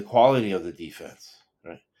 right? The quality of the defense,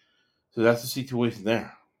 right? So that's the situation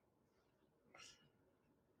there.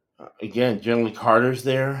 Again, Jalen Carter's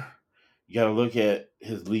there. You got to look at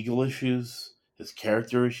his legal issues, his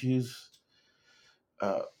character issues.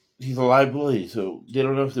 He's a liability, so they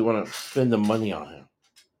don't know if they want to spend the money on him,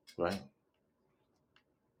 right?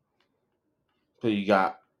 So you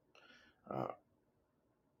got uh,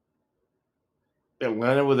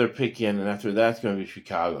 Atlanta with their pick in, and after that's going to be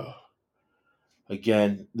Chicago.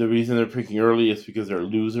 Again, the reason they're picking early is because they're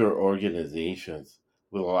loser organizations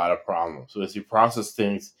with a lot of problems. So as you process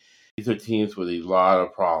things, these are teams with a lot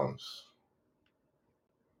of problems.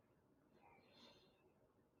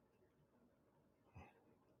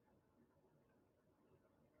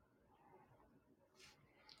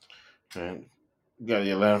 And you got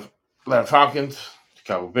the Atlanta Falcons,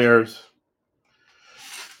 Chicago Bears.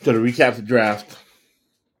 So to recap the draft,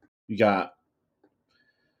 you got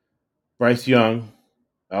Bryce Young,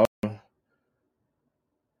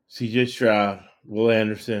 C.J. Stroud, Will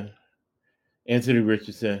Anderson, Anthony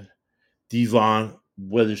Richardson, Devon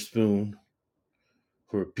Witherspoon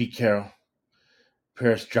for Pete Carroll,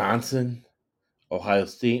 Paris Johnson, Ohio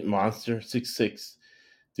State monster, 6'6",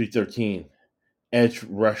 313, edge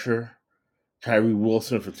rusher, Tyree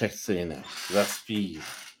Wilson for Texas A&M. So that's speed,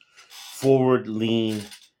 forward lean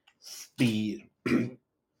speed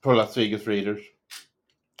for Las Vegas Raiders.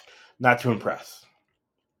 Not to impress.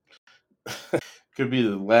 Could be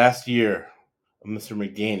the last year of Mr.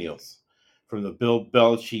 McDaniels from the Bill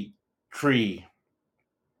Belichick tree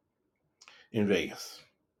in Vegas.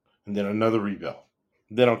 And then another rebuild.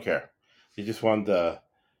 They don't care. They just want the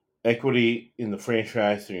equity in the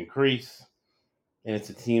franchise to increase. And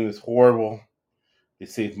it's a team that's horrible. They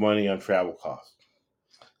save money on travel costs,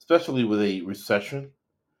 especially with a recession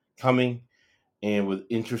coming and with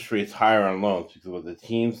interest rates higher on loans. Because what the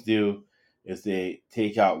teams do is they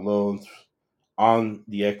take out loans on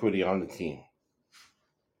the equity on the team.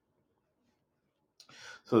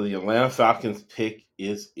 So the Atlanta Falcons pick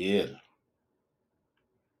is in.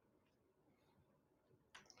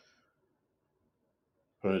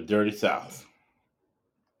 From the Dirty South.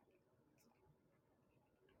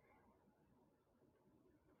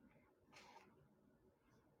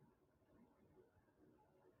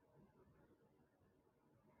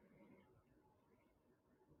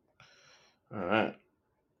 All right.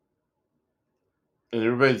 And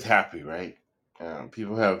everybody's happy, right?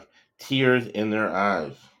 People have tears in their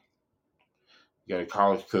eyes. You got a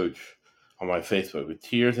college coach on my Facebook with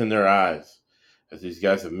tears in their eyes as these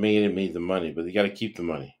guys have made the money, but they got to keep the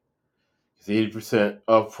money. Because 80%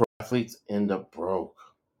 of pro athletes end up broke.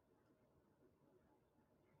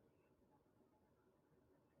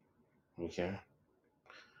 Okay?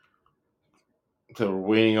 So we're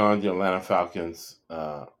waiting on the Atlanta Falcons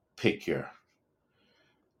pick here.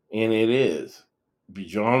 And it is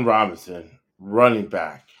Bijan Robinson, running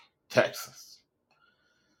back, Texas.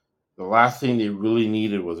 The last thing they really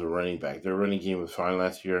needed was a running back. Their running game was fine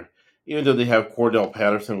last year, even though they have Cordell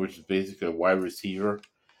Patterson, which is basically a wide receiver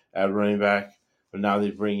at running back. But now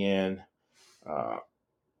they bring in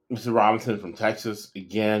Mr. Robinson from Texas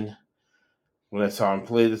again. When I saw him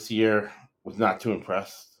play this year, was not too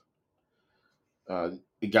impressed. A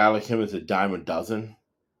guy like him is a dime a dozen.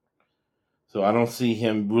 So I don't see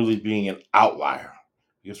him really being an outlier.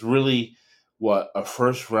 Because really, what a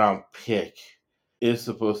first round pick is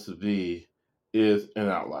supposed to be is an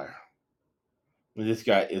outlier. And this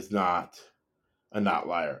guy is not an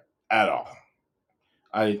outlier at all.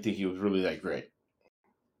 I didn't think he was really that great.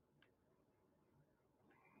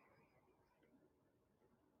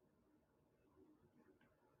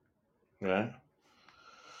 Right?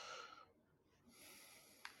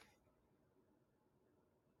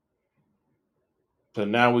 So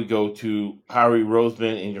now we go to Harry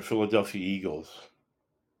Roseman and your Philadelphia Eagles.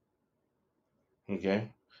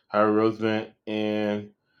 Okay? Harry Roseman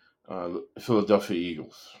and Philadelphia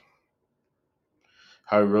Eagles.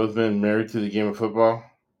 Harry Roseman married to the game of football.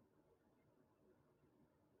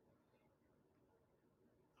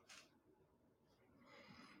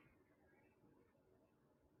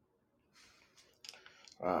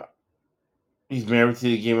 He's married to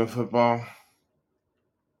the game of football.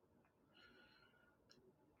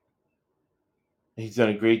 He's done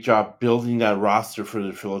a great job building that roster for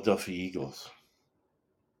the Philadelphia Eagles.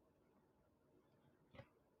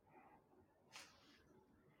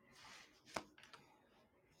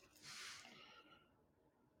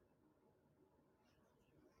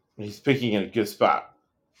 He's picking in a good spot.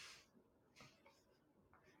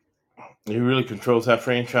 He really controls that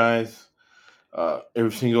franchise.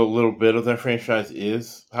 Every single little bit of that franchise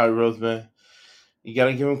is Howie Roseman. You got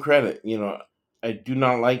to give him credit. I do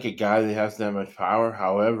not like a guy that has that much power.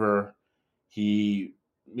 However, he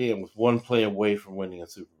was one play away from winning a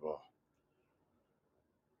Super Bowl.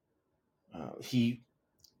 He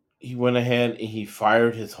went ahead and he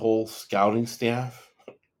fired his whole scouting staff.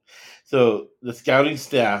 So the scouting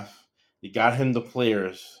staff, they got him the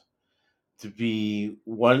players to be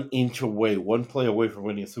 1 inch away, one play away from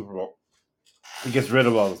winning a Super Bowl. He gets rid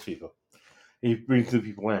of all those people. He brings new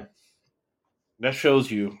people in. That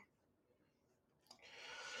shows you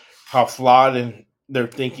how flawed in their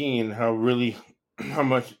thinking and how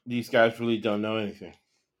much these guys really don't know anything.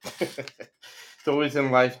 It's always in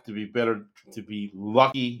life to be better to be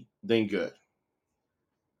lucky than good.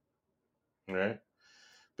 Right?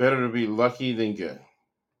 Better to be lucky than good.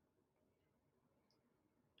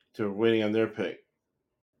 So we're waiting on their pick.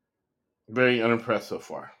 Very unimpressed so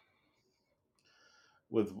far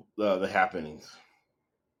with the happenings.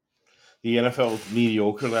 The NFL was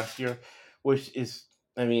mediocre last year, which is,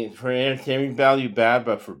 for entertainment value, bad,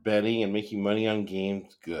 but for betting and making money on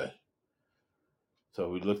games, good. So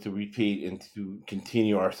we look to repeat and to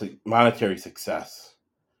continue our monetary success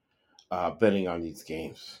betting on these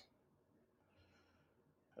games.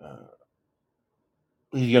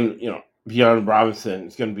 He's going to, Bijan Robinson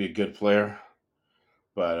is going to be a good player,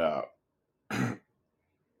 but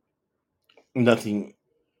nothing.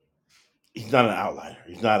 He's not an outlier.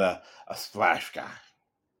 He's not a splash guy.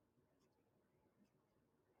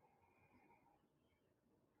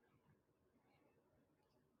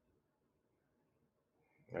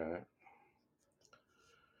 All right.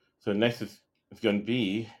 So next is going to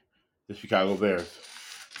be the Chicago Bears.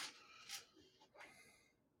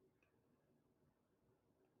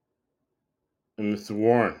 And Mr.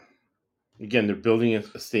 Warren. Again, they're building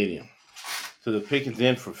a stadium. So the pick is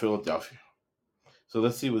in for Philadelphia. So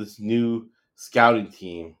let's see what this new scouting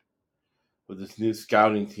team,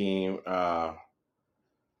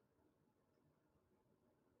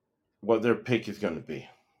 what their pick is going to be.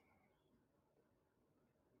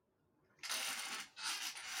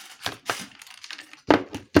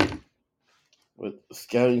 What the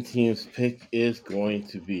scouting team's pick is going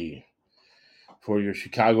to be for your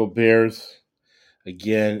Chicago Bears.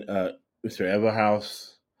 Again, Mr.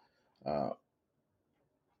 Everhouse.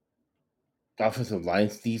 Offensive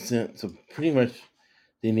line's decent, so pretty much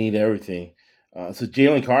they need everything. So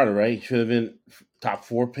Jalen Carter, right? He should have been top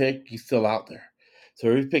 4 pick. He's still out there. So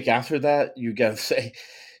every pick after that, you got to say,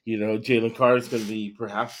 Jalen Carter is going to be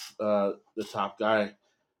perhaps the top guy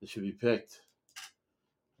that should be picked.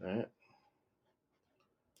 Right?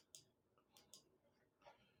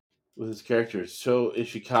 With his characters. So is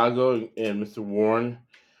Chicago and Mr. Warren,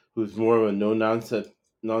 who's more of a no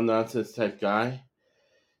nonsense type guy,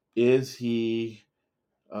 is he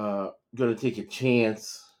going to take a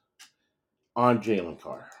chance on Jalen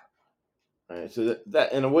Carter? Right? So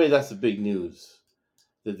that in a way, that's the big news.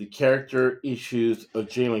 That the character issues of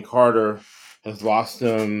Jalen Carter has lost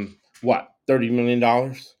him, what, $30 million?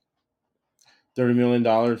 $30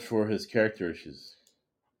 million for his character issues.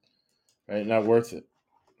 Right? Not worth it.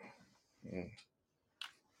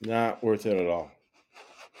 Not worth it at all.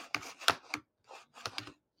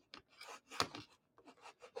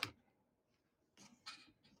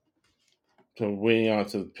 So waiting on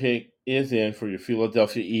to the pick is in for your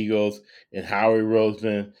Philadelphia Eagles and Howie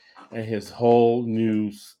Roseman and his whole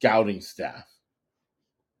new scouting staff.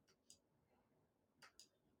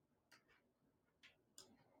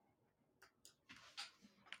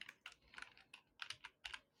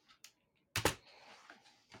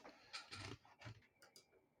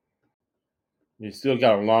 We still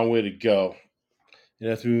got a long way to go. And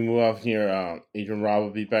as we move off here, Adrian Robb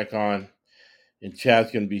will be back on, and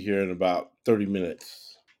Chad's going to be here in about 30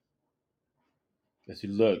 minutes. As you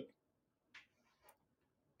look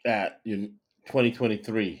at your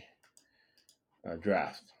 2023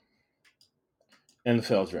 draft,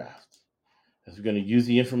 NFL draft, as we're going to use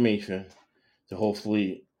the information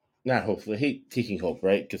to I hate taking hope,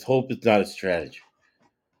 right? Because hope is not a strategy.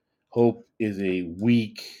 Hope is a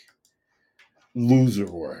weak loser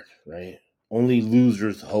word, right? Only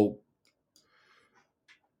losers hope.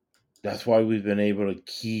 That's why we've been able to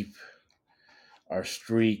keep our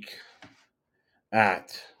streak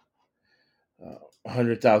at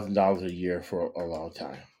 $100,000 a year for a long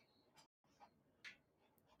time.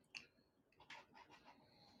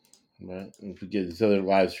 Right? And to get these other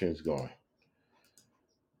live streams going.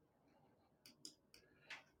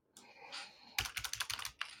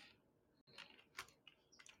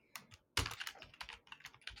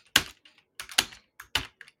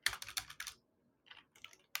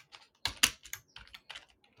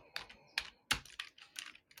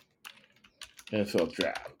 NFL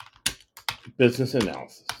draft. Business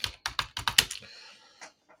analysis.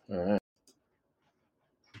 All right.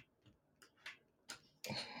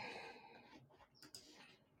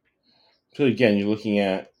 So again, you're looking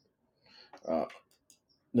at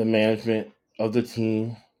the management of the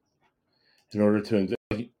team in order to invest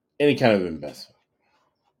any kind of investment.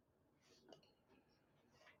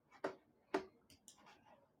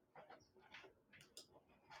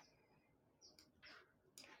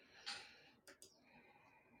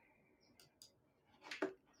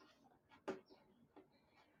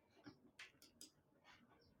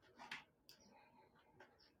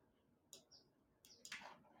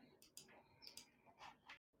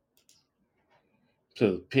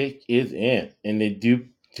 So the pick is in, and they do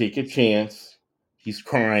take a chance. He's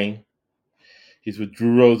crying. He's with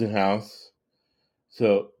Drew Rosenhaus.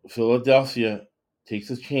 So Philadelphia takes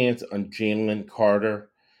a chance on Jalen Carter.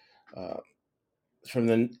 From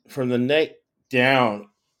the neck down,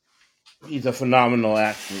 he's a phenomenal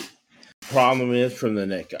athlete. Problem is from the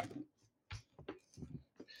neck up.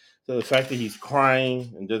 So the fact that he's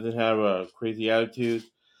crying and doesn't have a crazy attitude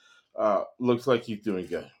looks like he's doing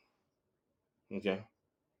good. Okay,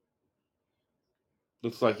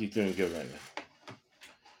 looks like he's doing good right now.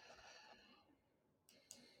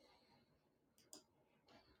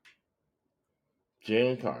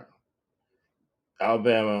 Jalen Carter,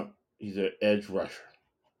 Alabama. He's an edge rusher.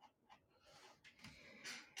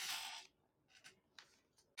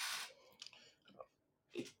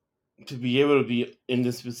 To be able to be in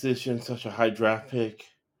this position, such a high draft pick,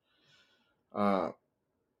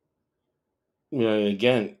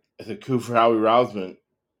 again, it's a coup for Harry Roseman,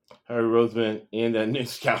 and that new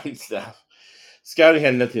scouting staff. Scouting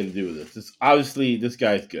had nothing to do with this. Obviously, this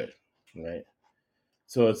guy's good, right?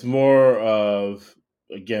 So it's more of,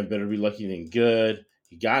 again, better be lucky than good.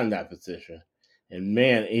 He got in that position, and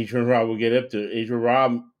man, Adrian Robb will get up to Adrian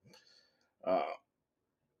Robb.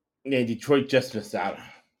 Man, Detroit just missed out.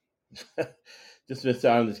 Just missed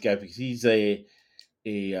out on this guy because he's a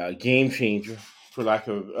game changer, for lack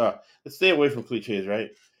of. Let's stay away from cliches,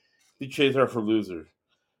 right? Cliches are for losers,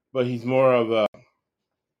 but he's more of a.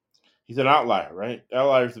 He's an outlier, right?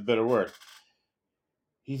 Outlier is a better word.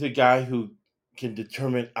 He's a guy who can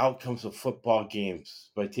determine outcomes of football games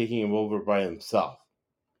by taking him over by himself.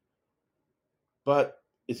 But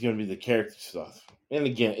it's going to be the character stuff. And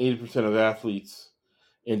again, 80% of athletes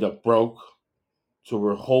end up broke, so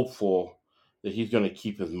we're hopeful that he's going to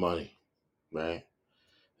keep his money, right?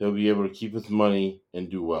 He'll be able to keep his money and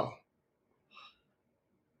do well.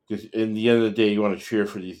 Because in the end of the day, you want to cheer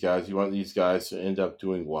for these guys. You want these guys to end up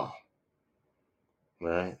doing well,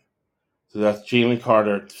 right? So that's Jalen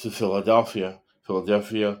Carter to Philadelphia.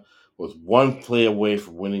 Philadelphia was one play away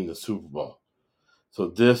from winning the Super Bowl. So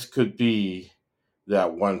this could be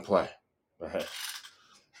that one play, right?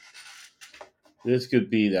 This could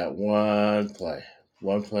be that one play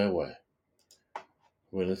away,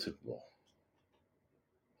 win the Super Bowl.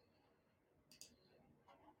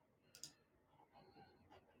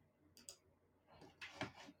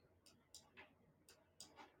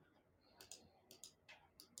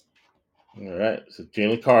 All right, so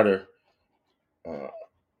Jalen Carter,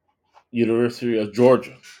 University of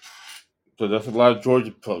Georgia. So that's a lot of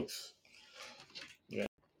Georgia folks. Yeah,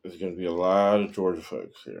 there's going to be a lot of Georgia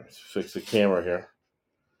folks here. Let's fix the camera here.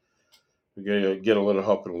 We're going to get a little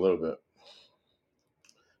help in a little bit.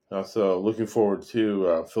 Also, looking forward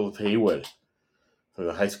to Philip Haywood from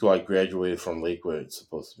the high school I graduated from, Lakewood. It's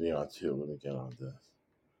supposed to be on too. Let me get on this.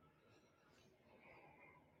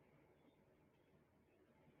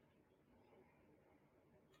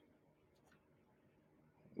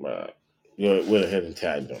 Went ahead and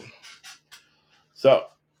tagged him. So,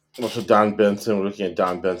 also Don Benson. We're looking at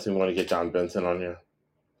Don Benson. We want to get Don Benson on here.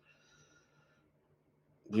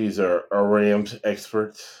 These are our Rams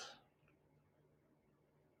experts.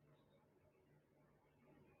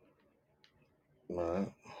 All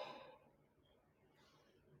right.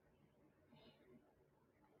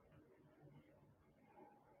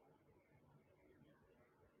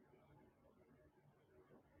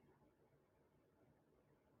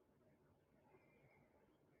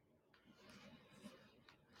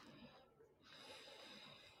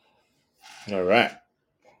 All right.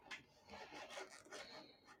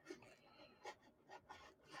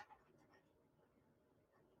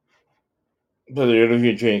 But they're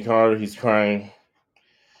interviewing Jane Carter. He's crying.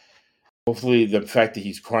 Hopefully, the fact that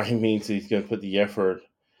he's crying means that he's going to put the effort.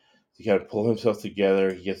 He's got to pull himself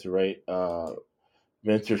together. He gets the right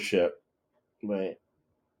mentorship. Right.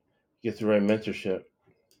 He gets the right mentorship.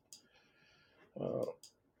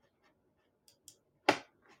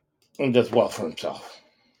 And does well for himself.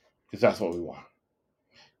 because that's what we want.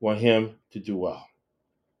 We want him to do well.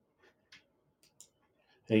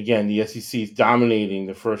 And again, the SEC is dominating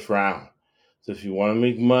the first round. So if you want to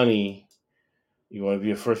make money, you want to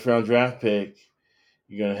be a first-round draft pick,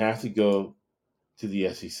 you're going to have to go to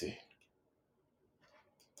the SEC.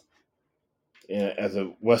 And as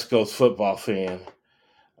a West Coast football fan,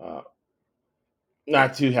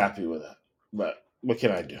 not too happy with it. But what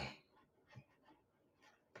can I do?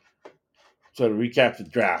 So to recap the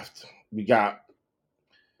draft, we got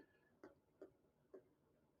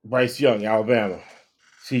Bryce Young, Alabama.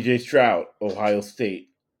 C.J. Stroud, Ohio State.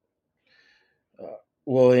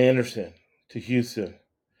 Will Anderson to Houston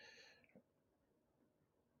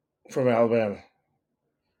from Alabama.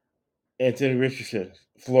 Anthony Richardson,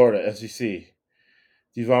 Florida, SEC.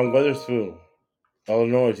 Devon Witherspoon,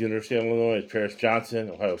 Illinois, University of Illinois. Paris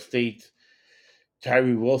Johnson, Ohio State.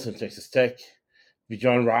 Tyree Wilson, Texas Tech.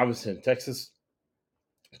 Bijan Robinson, Texas.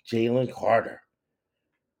 Jalen Carter,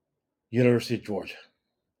 University of Georgia.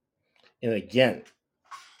 And again,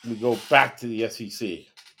 we go back to the SEC.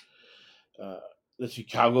 The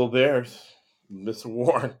Chicago Bears, Mr.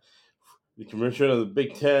 Warren, the commissioner of the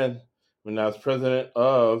Big Ten, when I was president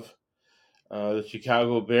of the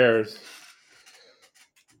Chicago Bears,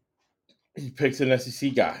 he picks an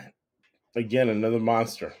SEC guy. Again, another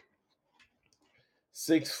monster.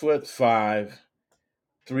 6'5",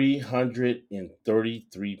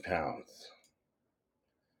 333 pounds.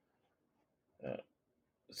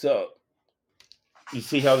 So you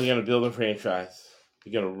see how they're going to build a franchise.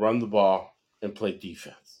 They're going to run the ball and play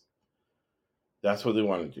defense. That's what they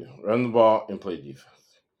want to do. Run the ball and play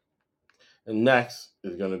defense. And next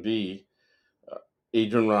is going to be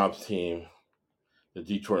Adrian Rob's team, the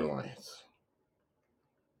Detroit Lions.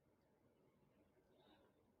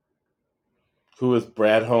 Who is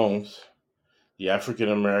Brad Holmes, the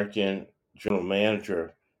African-American general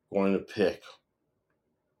manager, going to pick?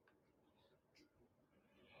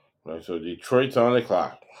 Right, so Detroit's on the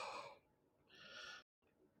clock.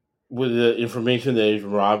 With the information that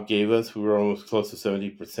Adrian Rob gave us, we were almost close to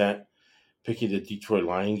 70% picking the Detroit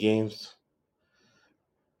Lion games.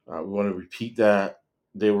 We want to repeat that.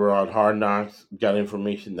 They were on Hard Knocks, got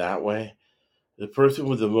information that way. The person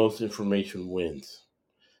with the most information wins.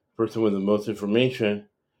 The person with the most information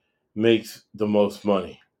makes the most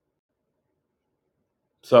money.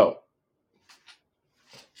 So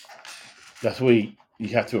that's the way you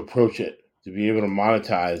have to approach it to be able to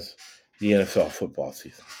monetize the NFL football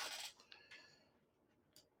season.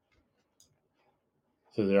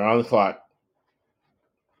 So they're on the clock.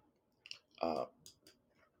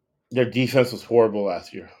 Their defense was horrible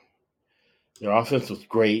last year. Their offense was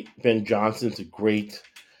great. Ben Johnson's a great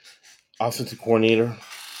offensive coordinator.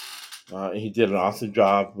 He did an awesome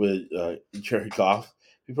job with Jared Goff.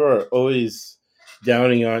 People are always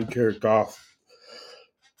downing on Jared Goff.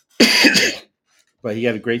 But he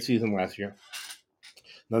had a great season last year.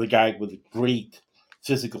 Another guy with great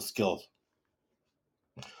physical skills.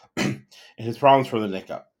 And his problems from the neck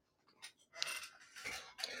up.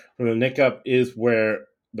 From the neck up is where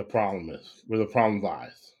the problem is, where the problem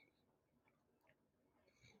lies.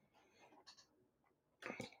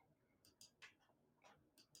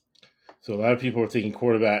 So a lot of people are taking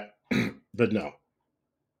quarterback, but no.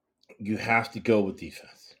 You have to go with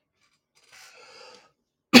defense.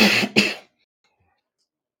 All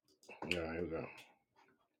right, here we go.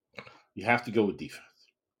 You have to go with defense.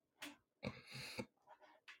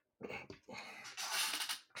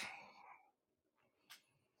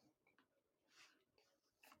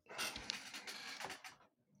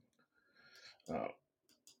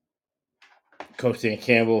 Coach Dan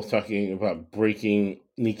Campbell was talking about breaking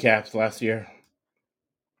kneecaps last year.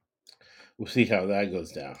 We'll see how that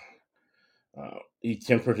goes down. He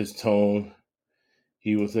tempered his tone.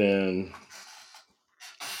 He was in.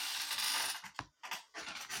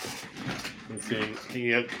 Let's see. Can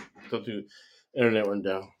you go to internet went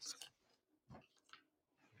down?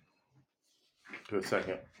 For a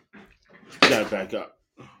second. Got it back up.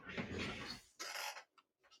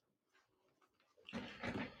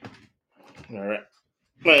 All right.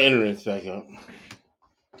 My internet's back up.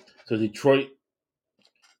 So Detroit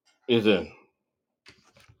is in.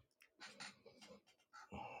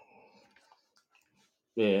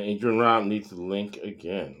 Yeah, Adrian Rob needs the link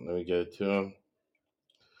again. Let me get it to him.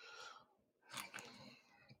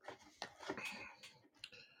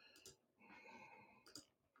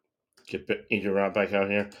 Get Adrian Rob back out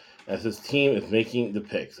here. As his team is making the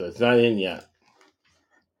pick. So it's not in yet.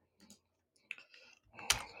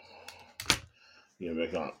 Get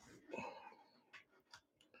back on.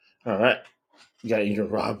 All right. You got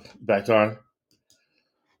Adrian Rob back on.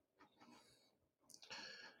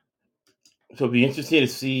 So it'll be interesting to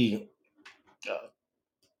see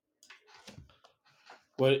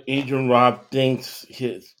what Adrian Robb thinks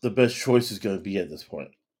the best choice is going to be at this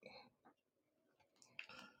point.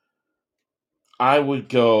 I would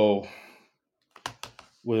go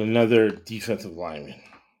with another defensive lineman,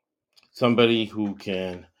 somebody who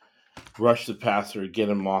can rush the passer, get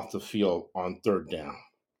him off the field on third down.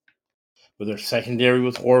 But their secondary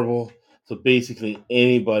was horrible, so basically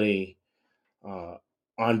anybody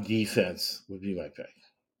on defense would be my pick.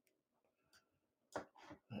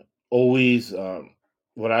 Always,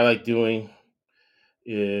 what I like doing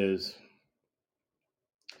is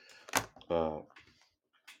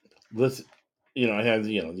listen. I have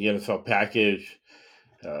the NFL package,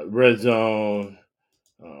 red zone.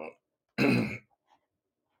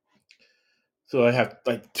 So I have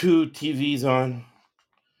like 2 TVs on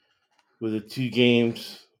with the 2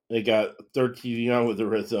 games. They got a third TV on with the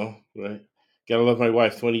red zone, right? Gotta love my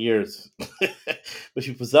wife, 20 years. But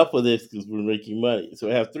she puts up with this because we're making money. So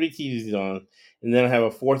I have 3 TVs on, and then I have a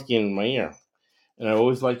 4th game in my ear. And I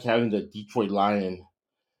always like having the Detroit Lion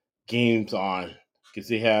games on because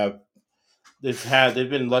they've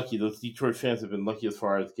been lucky. Those Detroit fans have been lucky as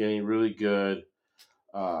far as getting really good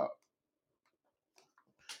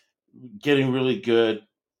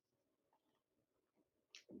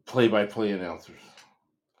play-by-play announcers.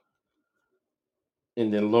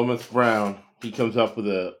 And then Lomas Brown, he comes up with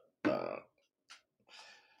a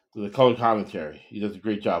color commentary. He does a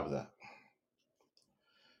great job of that.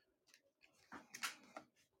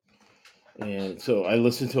 And so I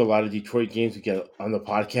listen to a lot of Detroit games we get on the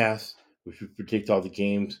podcast, which we predict all the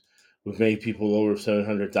games. We've made people over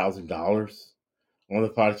 $700,000 on the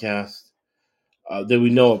podcast that we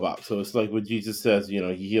know about. So it's like what Jesus says, he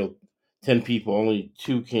healed 10 people, only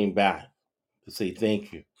 2 came back to say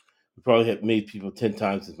thank you. We probably have made people 10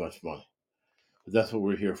 times as much money. But that's what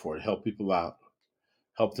we're here for, to help people out,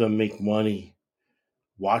 help them make money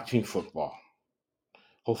watching football.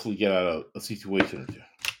 Hopefully get out of a situation or 2.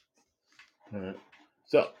 All right.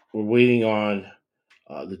 So we're waiting on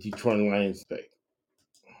the Detroit Lions pick.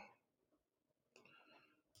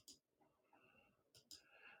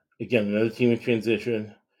 Again, another team in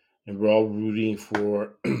transition, and we're all rooting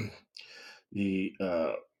for the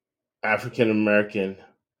African American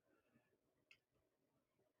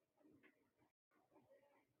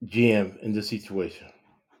GM in this situation.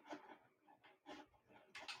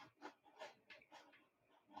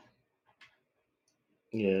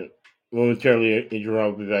 Yeah, momentarily, Adrian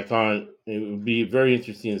will be back on. It would be very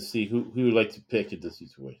interesting to see who would like to pick in this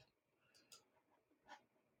situation.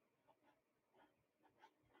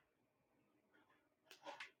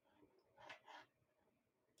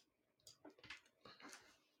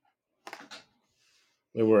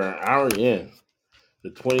 And we're an hour in the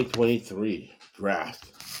 2023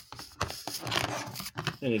 draft.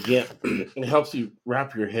 And again, it helps you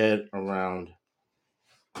wrap your head around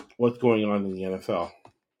what's going on in the NFL.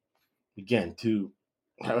 Again, to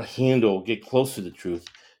have a handle, get close to the truth,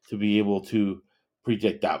 to be able to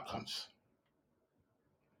predict outcomes.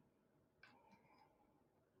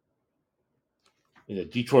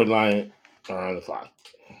 Detroit Lions are on the clock.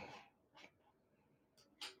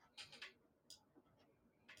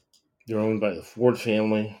 They're owned by the Ford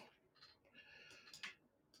family.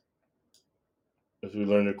 As we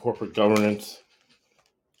learn their corporate governance.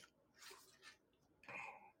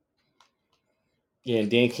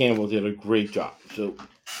 And Dan Campbell did a great job. So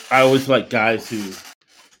I always like guys who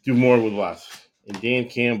do more with less. And Dan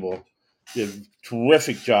Campbell did a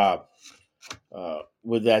terrific job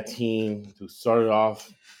with that team, who started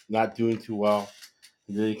off not doing too well,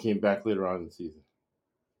 and then he came back later on in the season.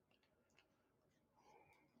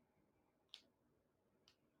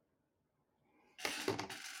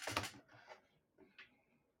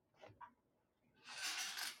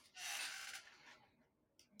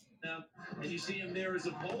 And you see him there as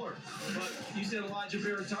a bowler. But you said Elijah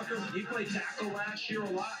Vera Tucker, he played tackle last year a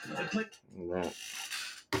lot. Right.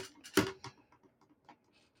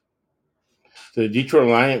 So the Detroit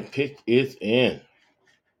Lions pick is in.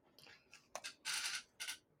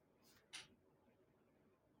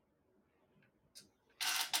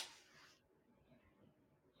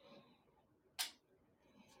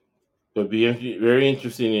 So it'd be very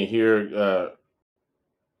interesting to hear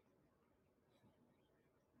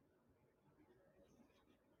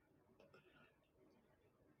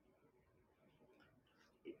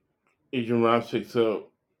Adrian Robb's pick. So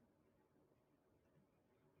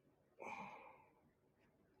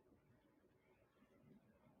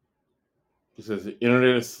he says the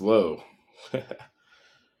internet is slow.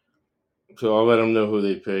 So I'll let them know who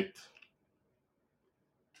they picked.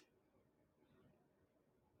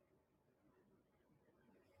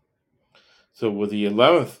 So with the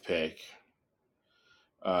 11th pick,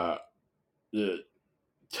 the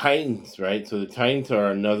Titans, right? So the Titans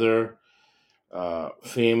are another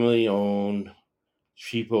family-owned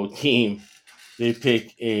cheapo team. They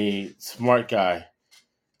pick a smart guy,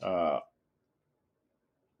 6'4",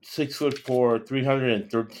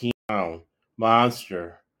 313-pound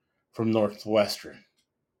monster from Northwestern.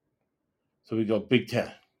 So we go Big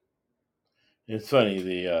Ten. And it's funny,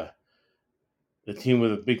 the team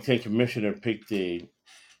with a Big Ten commissioner picked a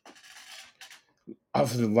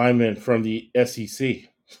offensive lineman from the SEC.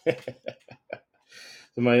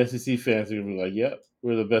 So my SEC fans are gonna be like, "Yep,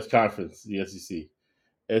 we're the best conference, the SEC."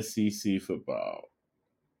 SEC football.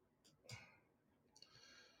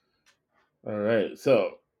 All right,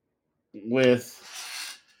 so with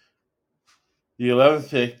the 11th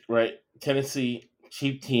pick, right? Tennessee,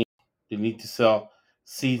 cheap team. They need to sell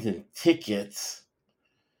season tickets.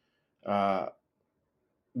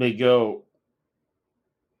 They go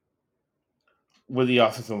with the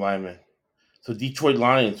offensive lineman. So Detroit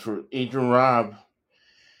Lions for Adrian Robb.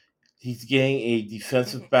 He's getting a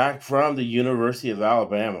defensive back from the University of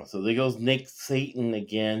Alabama. So there goes Nick Saban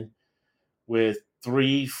again with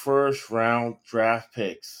 3 first-round draft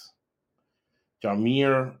picks.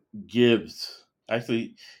 Jahmyr Gibbs.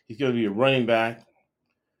 Actually, he's going to be a running back.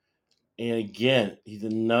 And again, he's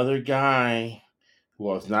another guy who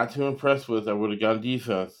I was not too impressed with. I would have gone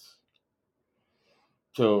defense.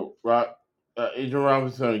 So Adrian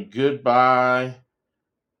Robinson, goodbye.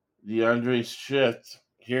 DeAndre Swift.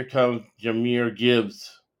 Here comes Jahmyr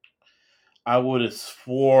Gibbs. I would have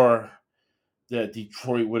swore that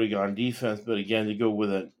Detroit would have gone defense, but again, they go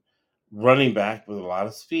with a running back with a lot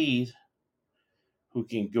of speed who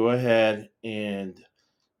can go ahead and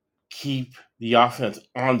keep the offense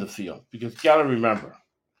on the field. Because you got to remember,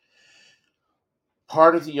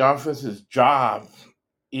 part of the offense's job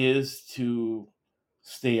is to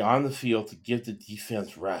stay on the field to give the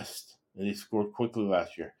defense rest. And they scored quickly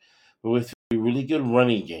last year. But with a really good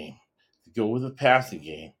running game, to go with a passing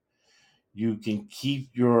game, you can keep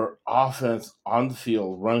your offense on the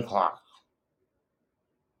field, run clock.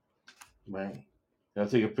 Right? I'll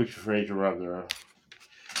take a picture for Adrian Robb there.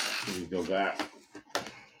 Let me go back.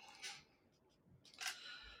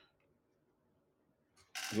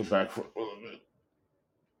 Go back for a little bit.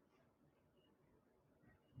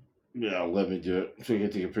 Yeah, let me do it. So you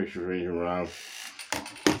can take a picture of Adrian Robb.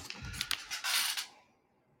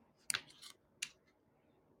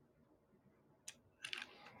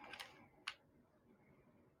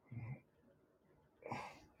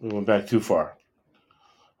 We went back too far.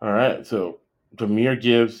 All right, so Jahmyr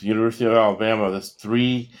Gibbs, University of Alabama. That's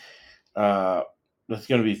three. That's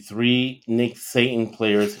going to be 3 Nick Saban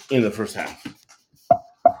players in the first half.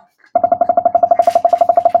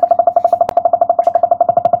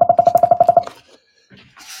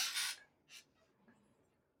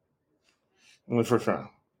 In the first round.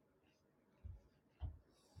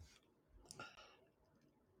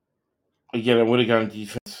 Again, I would have gone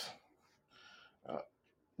defense.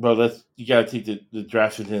 But you got to take the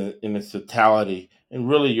draft in its totality. And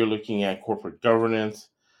really, you're looking at corporate governance,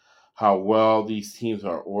 how well these teams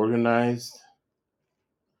are organized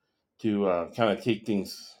to kind of take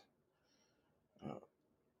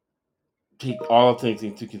all things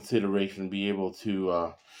into consideration, be able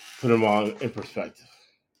to put them all in perspective.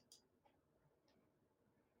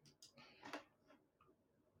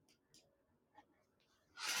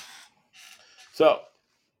 So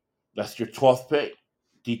that's your 12th pick.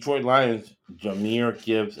 Detroit Lions, Jahmyr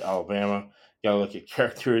Gibbs, Alabama. Got to look at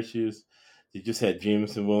character issues. They just had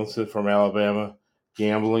Jameson Wilson from Alabama,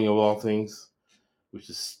 gambling of all things,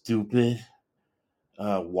 which is stupid.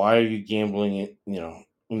 Why are you gambling in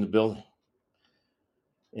the building?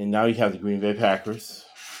 And now you have the Green Bay Packers,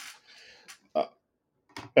 a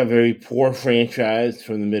very poor franchise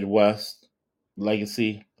from the Midwest,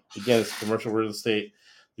 legacy. Again, it's commercial real estate.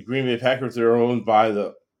 The Green Bay Packers are owned by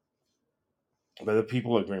the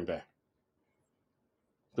people of Green Bay.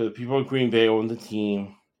 So the people of Green Bay own the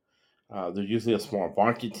team. They're usually a small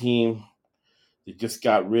market team. They just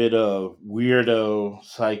got rid of weirdo,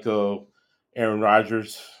 psycho Aaron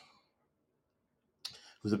Rodgers,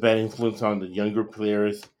 who's a bad influence on the younger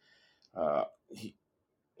players.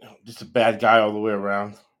 Just a bad guy all the way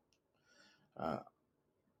around.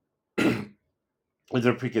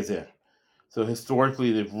 Their pick is in. So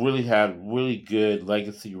historically, they've really had really good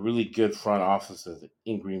legacy, really good front offices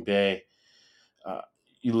in Green Bay.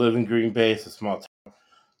 You live in Green Bay; it's a small town.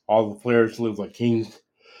 All the players live like kings.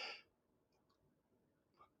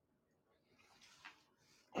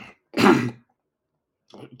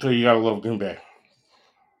 So you gotta love Green Bay.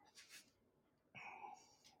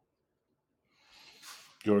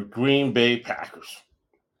 your Green Bay Packers.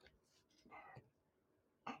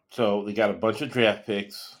 So they got a bunch of draft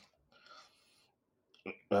picks.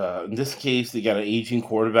 In this case, they got an aging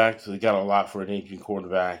quarterback, so they got a lot for an aging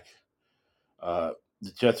quarterback. The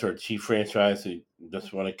Jets are a cheap franchise, so you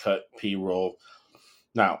just want to cut payroll.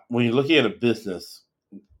 Now, when you're looking at a business,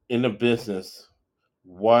 in a business,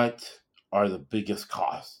 what are the biggest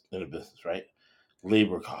costs in a business, right?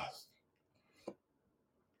 Labor costs.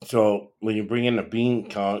 So when you bring in a bean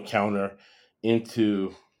counter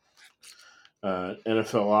into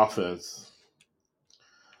NFL offense,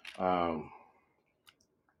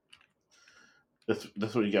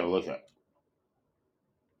 that's what you got to look at.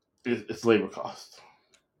 It's labor costs.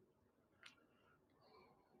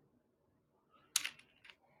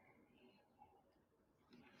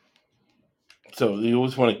 So you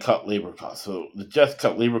always want to cut labor costs. So the Jets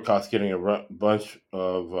cut labor costs, getting a bunch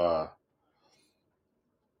of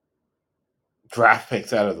draft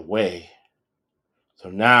picks out of the way. So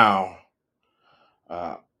now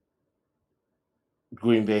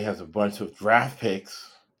Green Bay has a bunch of draft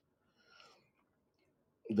picks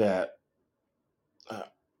that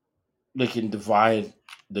they can divide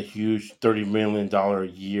the huge $30 million a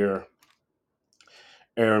year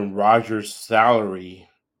Aaron Rodgers salary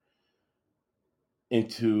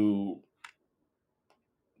into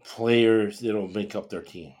players that'll make up their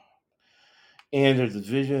team. And their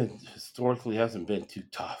division historically hasn't been too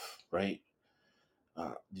tough, right?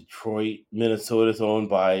 Detroit, Minnesota's owned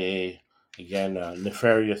by a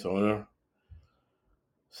nefarious owner.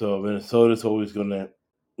 So Minnesota's always going to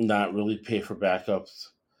not really pay for backups.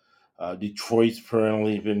 Detroit's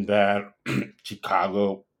perennially been bad.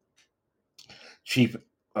 Chicago, cheap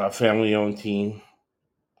family-owned team.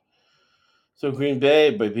 So Green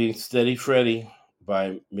Bay, by being steady Freddy,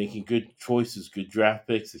 by making good choices, good draft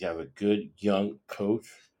picks, they have a good young coach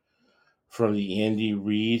from the Andy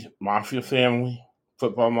Reid Mafia family,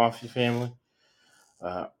 football Mafia family.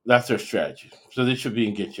 That's their strategy. So they should be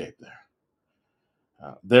in good shape there.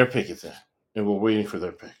 Their pick is in, and we're waiting for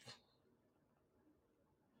their pick.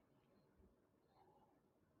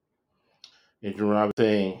 Adrian Robinson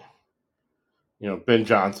saying, Ben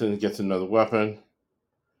Johnson gets another weapon.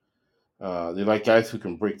 They like guys who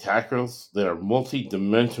can break tackles, that are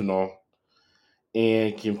multi-dimensional,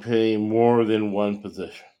 and can play more than one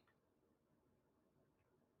position.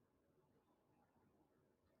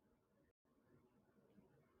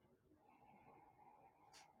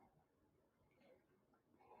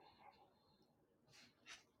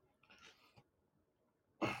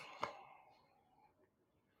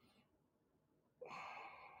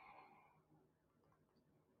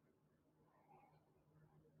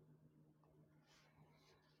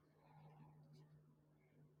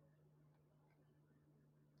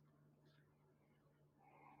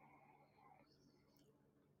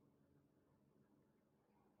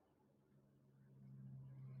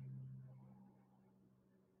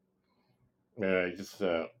 Just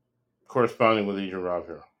corresponding with Adrian Rob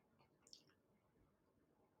here.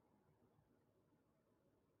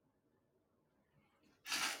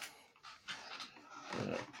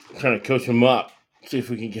 Trying to coach him up, see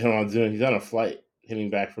if we can get him on Zoom. He's on a flight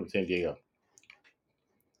heading back from San Diego.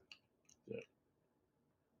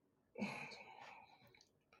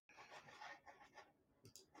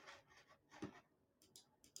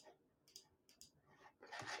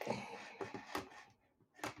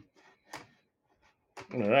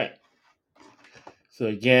 All right. So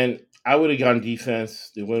again, I would have gone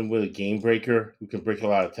defense. They went with a game breaker who can break a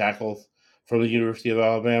lot of tackles from the University of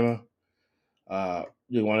Alabama.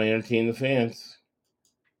 They want to entertain the fans.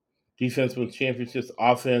 Defense wins championships.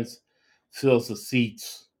 Offense fills the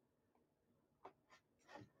seats.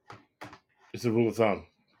 It's a rule of thumb.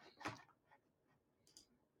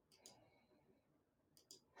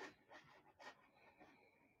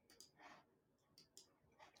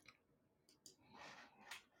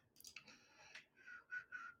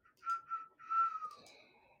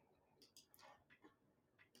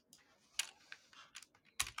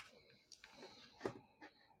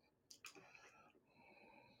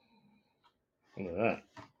 All right.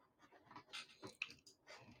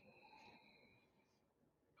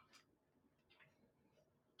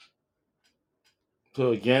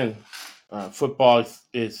 So again, football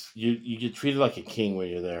is you get treated like a king when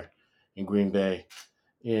you're there in Green Bay,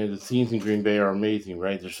 and the scenes in Green Bay are amazing.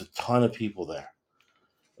 Right? There's a ton of people there,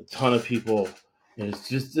 a ton of people, and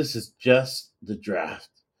this is just the draft.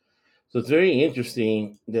 So it's very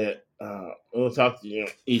interesting that we'll talk to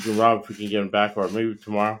Adrian Rob if we can get him back, or maybe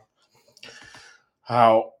tomorrow.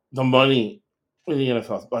 How the money in the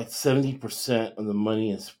NFL, like 70% of the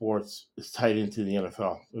money in sports is tied into the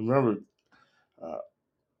NFL. Remember,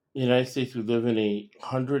 the United States, we live in a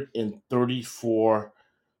 $134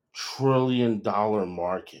 trillion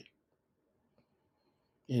market.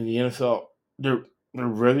 In the NFL, their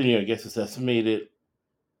revenue, I guess, is estimated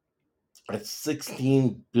at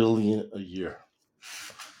 $16 billion a year.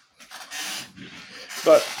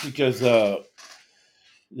 But because the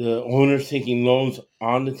owners taking loans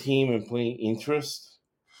on the team and paying interest,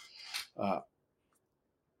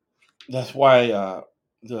 that's why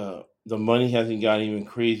the money hasn't gotten even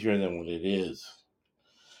crazier than what it is.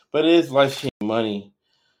 But it is life changing money.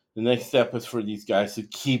 The next step is for these guys to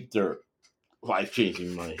keep their life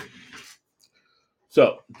changing money.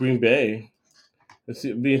 So Green Bay,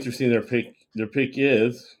 it'll be interesting. Their pick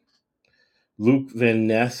is Luke Van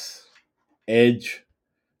Ness, edge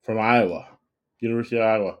from Iowa, University of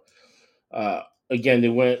Iowa. Again, they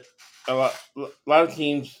went a lot of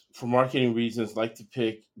teams for marketing reasons like to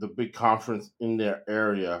pick the big conference in their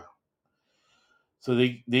area. So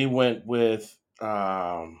they went with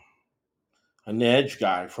an edge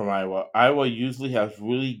guy from Iowa. Iowa usually has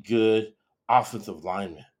really good offensive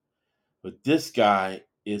linemen, but this guy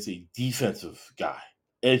is a defensive guy,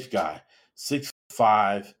 edge guy,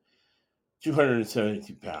 6'5",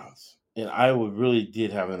 272 pounds. And Iowa really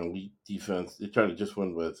did have an elite defense. They tried to just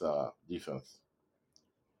win with defense.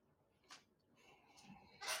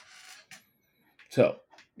 So,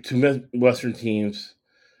 two Western teams.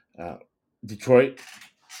 Detroit,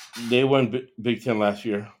 they won Big Ten last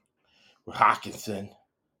year with Hawkinson.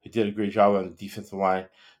 He did a great job on the defensive line.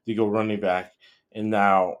 They go running back. And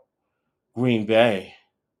now Green Bay,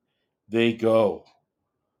 they go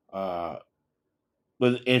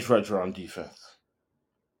with an edge rusher on defense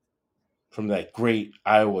from that great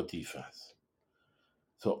Iowa defense.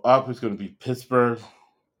 So up is going to be Pittsburgh.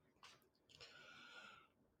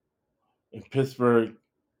 In Pittsburgh,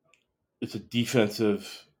 it's a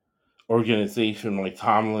defensive organization. Like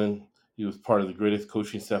Tomlin, he was part of the greatest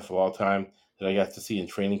coaching staff of all time that I got to see in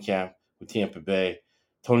training camp with Tampa Bay.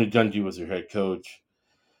 Tony Dungy was their head coach.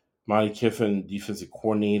 Monty Kiffin, defensive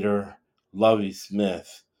coordinator. Lovie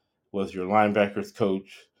Smith was your linebackers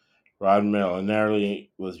coach. Rod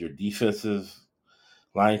Marinelli was your defensive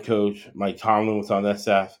line coach. Mike Tomlin was on that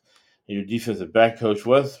staff. And your defensive back coach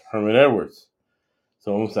was Herman Edwards.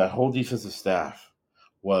 So almost that whole defensive staff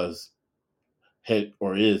was head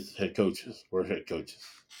coaches.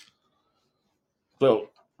 So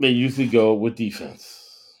they usually go with defense.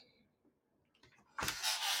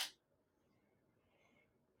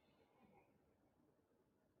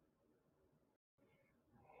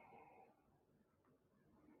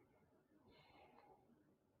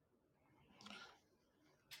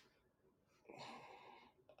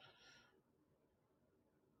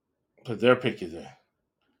 But their pick is in.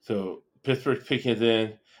 So Pittsburgh's pick is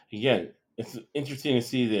in. Again, it's interesting to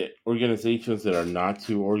see that organizations that are not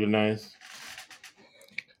too organized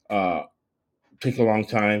take a long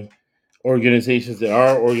time. Organizations that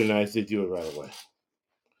are organized, they do it right away.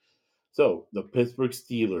 So the Pittsburgh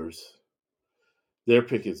Steelers, their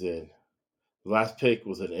pick is in. The last pick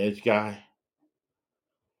was an edge guy.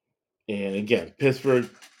 And again, Pittsburgh,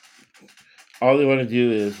 all they want to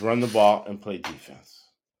do is run the ball and play defense.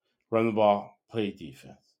 Run the ball, play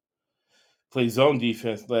defense. Play zone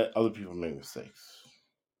defense, let other people make mistakes.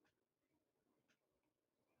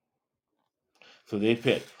 So they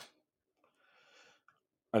pick.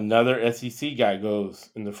 Another SEC guy goes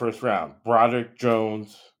in the first round. Broderick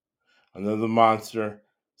Jones, another monster,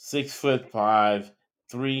 6'5",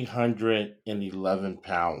 311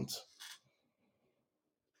 pounds.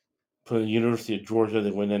 For the University of Georgia,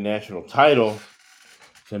 they win the national title.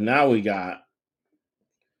 So now we got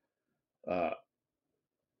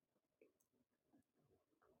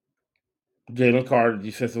Jalen Carter,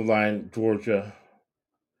 defensive line, Georgia.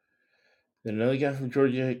 Did another guy from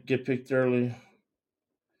Georgia get picked early?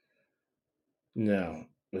 No,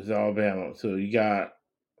 it was Alabama. So you got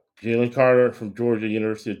Jalen Carter from Georgia,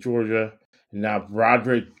 University of Georgia, and now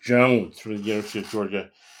Broderick Jones from the University of Georgia.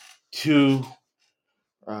 Two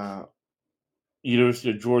University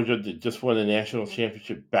of Georgia that just won the national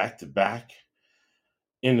championship back-to-back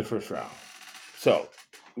in the first round. So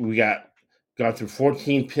we gone through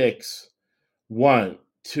 14 picks. 1,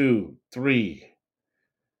 2, 3,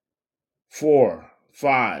 4,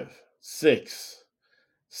 5, 6,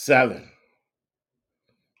 7.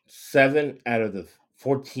 7 out of the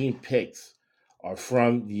 14 picks are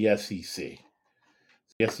from the SEC.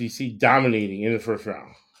 The SEC dominating in the first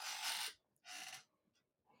round.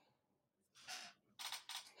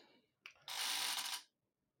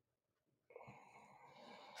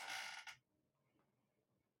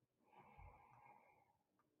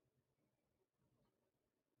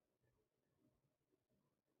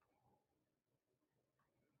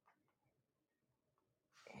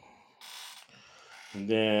 And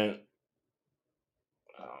then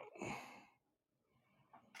um,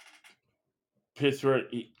 Pittsburgh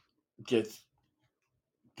gets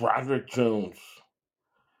Broderick Jones,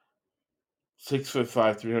 6'5",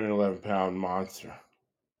 311-pound monster.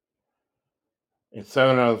 And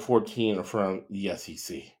 7 out of 14 are from the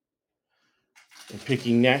SEC. And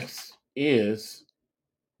picking next is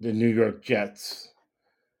the New York Jets.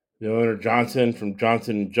 The owner, Johnson from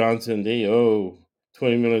Johnson & Johnson, they owe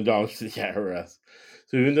 $20 million to the IRS.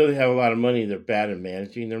 So even though they have a lot of money, they're bad at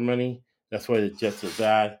managing their money. That's why the Jets are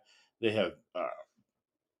bad. They have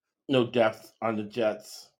no depth on the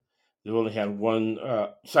Jets. They've only had one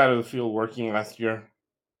side of the field working last year.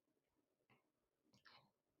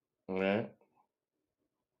 All right.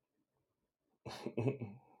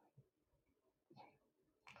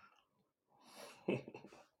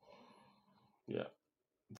 Yeah.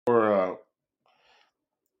 Or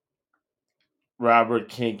Robert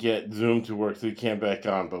can't get Zoom to work, so he can't back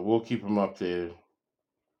on, but we'll keep him updated.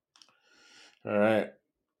 All right.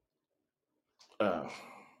 So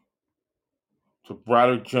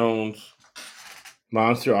Broderick Jones,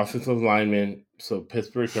 monster offensive lineman, so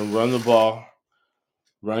Pittsburgh can run the ball,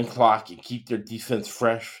 run clock, and keep their defense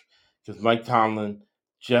fresh because Mike Tomlin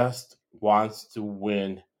just wants to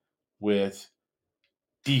win with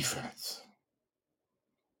defense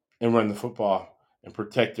and run the football and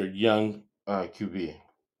protect their young QB.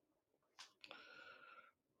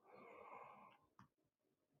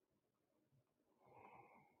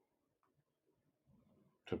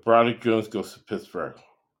 So Broderick Jones goes to Pittsburgh.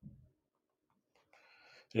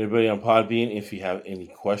 Anybody on Podbean, if you have any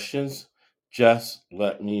questions, just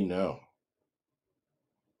let me know.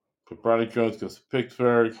 But Broderick Jones goes to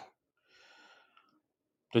Pittsburgh.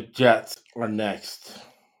 The Jets are next.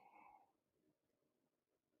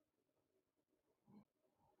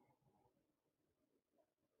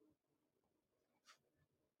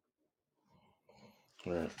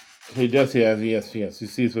 All right. He does have ESPN. So he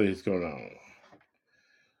sees what is going on.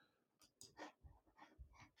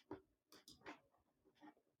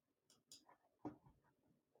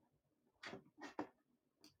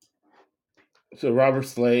 So Robert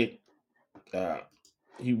Slade,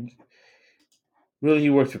 he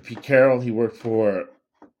worked for Pete Carroll. He worked for,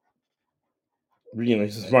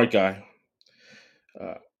 he's a smart guy.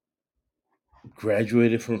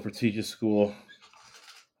 Graduated from a prestigious school.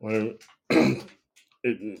 The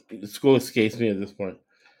school escapes me at this point,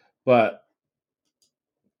 but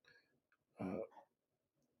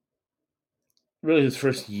really his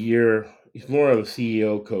first year, he's more of a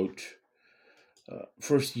CEO coach.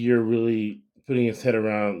 First year, really putting his head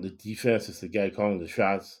around the defense as the guy calling the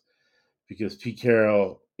shots, because Pete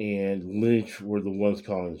Carroll and Lynch were the ones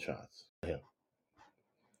calling the shots.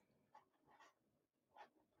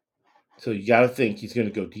 So you got to think he's going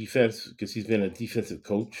to go defense because he's been a defensive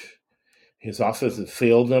coach. His offense has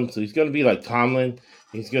failed him, so he's going to be like Tomlin.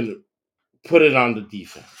 He's going to put it on the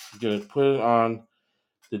defense. He's going to put it on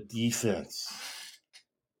the defense.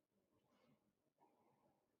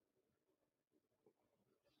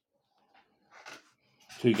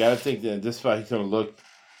 So you got to think that in this spot he's going to look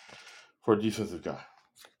for a defensive guy.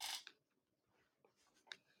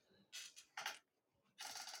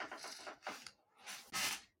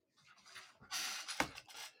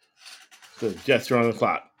 So Jets are on the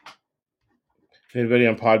clock. If anybody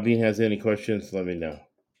on Podbean has any questions, let me know.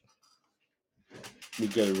 We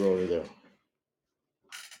got it rolling there.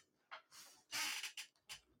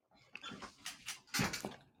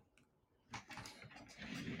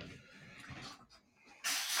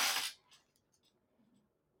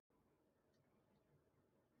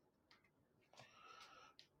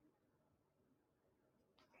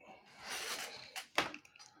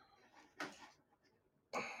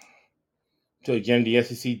 So again, the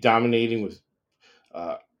SEC dominating with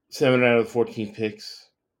 7 out of 14 picks.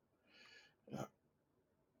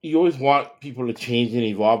 You always want people to change and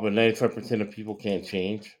evolve, but 95% of people can't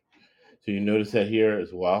change. So you notice that here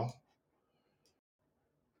as well.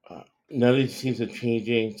 None of these teams are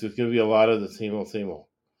changing, so it's going to be a lot of the same old,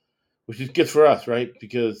 which is good for us, right?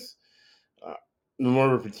 Because the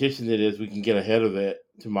more repetition it is, we can get ahead of it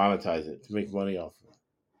to monetize it, to make money off of it.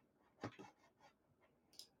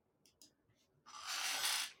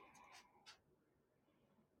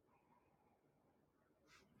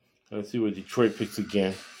 Let's see what Detroit picks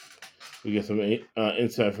again. We get some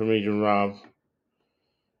insight from Agent Rob.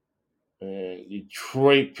 And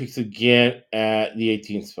Detroit picks again at the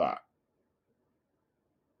 18th spot.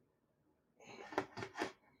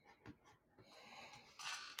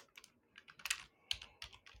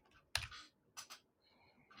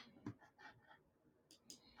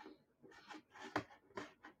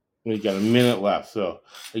 We got a minute left. So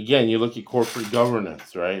again, you look at corporate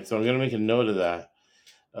governance, right? So I'm going to make a note of that.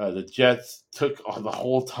 The Jets took the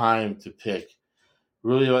whole time to pick.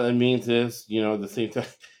 Really, what that means is, the same time,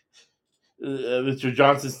 Mr.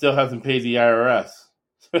 Johnson still hasn't paid the IRS.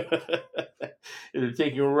 They're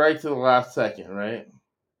taking right to the last second, right?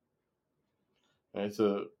 All right,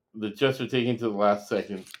 so the Jets are taking to the last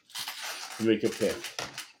second to make a pick.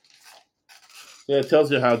 Yeah, it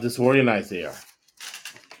tells you how disorganized they are.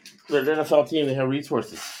 They're an NFL team. They have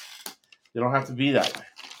resources. They don't have to be that way.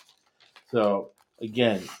 So,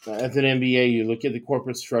 again, as an NBA, you look at the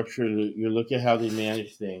corporate structure, you look at how they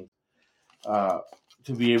manage things to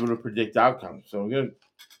be able to predict outcomes. So I'm going to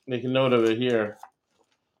make a note of it here.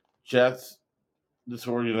 Jets,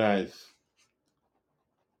 disorganized.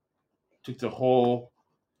 Took the whole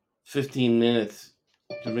 15 minutes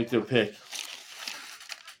to make their pick.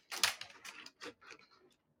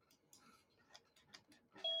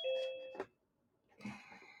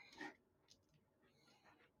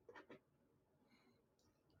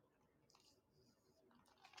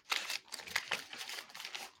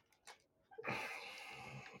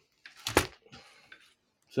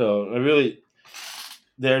 So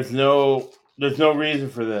there's no reason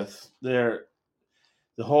for this. They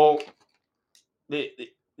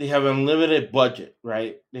have unlimited budget,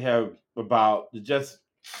 right? They have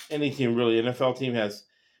any team really, NFL team has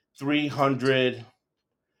 $300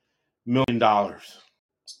 million,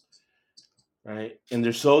 right? And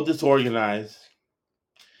they're so disorganized.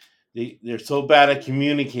 They're so bad at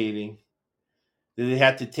communicating that they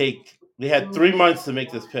had 3 months to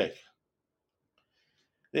make this pick.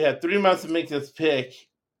 They had 3 months to make this pick,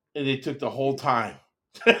 and they took the whole time.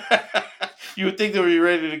 You would think they would be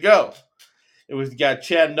ready to go. Got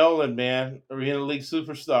Chad Nolan, man, Arena League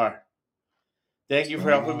superstar. Thank you for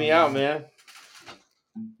helping me out, man.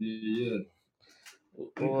 Yeah.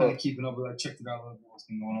 I'm kind of keeping up with it. I checked it out. What's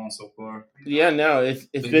been going on so far? Yeah, no, it's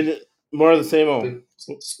been more of the same old.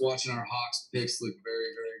 Just watching our Hawks picks look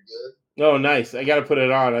very, very good. Oh, nice. I got to put it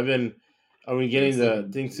on. I've been getting the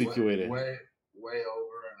thing situated. Way over,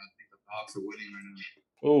 and I think the Hawks are winning right now.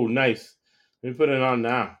 Oh, nice. Let me put it on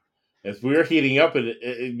now. As we're heating up in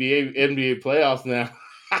NBA playoffs now.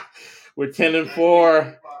 We're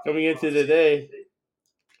 10-4 coming into today.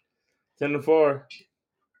 10-4.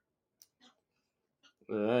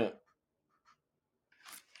 All right.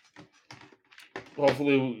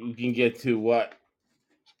 Hopefully we can get to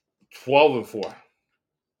 12-4.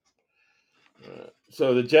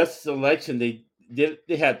 So the Jets selection, they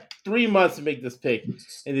had 3 months to make this pick,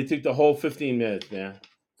 and they took the whole 15 minutes, man.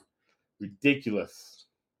 Ridiculous.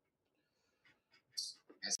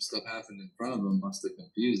 Stuff happened in front of them must have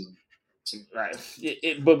confused them.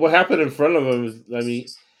 Right. But what happened in front of them is,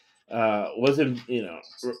 wasn't,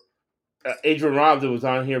 Adrian Robb that was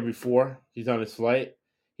on here before, he's on his flight,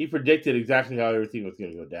 he predicted exactly how everything was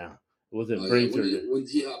going to go down. It wasn't brain surgery. When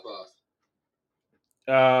did he hop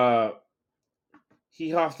off?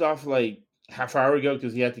 He hopped off like half hour ago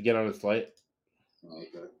because he had to get on his flight.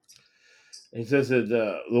 Okay. He says that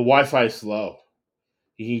the Wi-Fi is slow.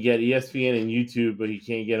 He can get ESPN and YouTube, but he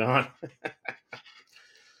can't get on.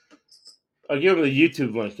 I'll give him the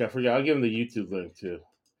YouTube link. I forgot. I'll give him the YouTube link too.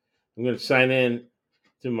 I'm going to sign in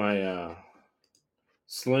to my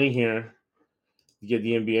Sling here to get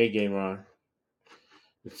the NBA game on.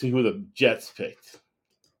 Let's see who the Jets picked.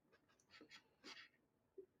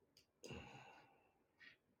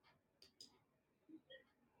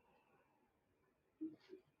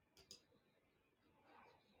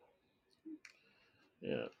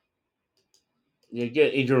 Yeah. Yeah,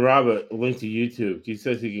 get Adrian Robert a link to YouTube. He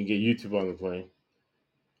says he can get YouTube on the plane.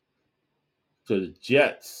 So the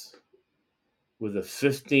Jets with the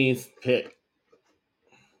 15th pick.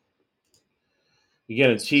 You get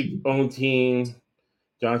a cheap owned team,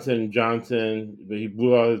 Johnson & Johnson, but he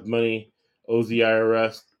blew all his money, owes the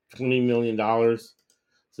IRS $20 million.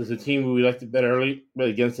 So it's a team we like to bet early, but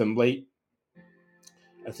against them late.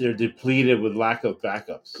 As they're depleted with lack of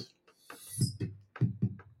backups.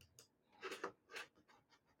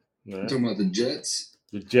 Right. Talking about the Jets?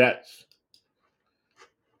 The Jets.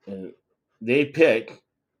 And they pick,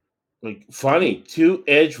 funny, 2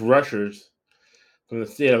 edge rushers from the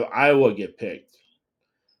state of Iowa get picked.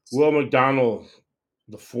 Will McDonald,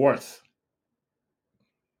 the 4th.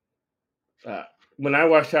 When I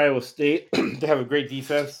watched Iowa State, they have a great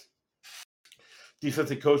defense.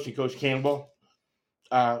 Defensive coach and Coach Campbell.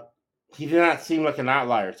 He did not seem like an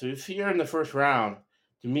outlier. So if you're in the first round,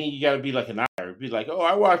 to me, you got to be like an outlier. Be like, oh,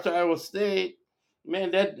 I watched Iowa State.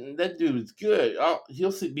 Man, that dude is good.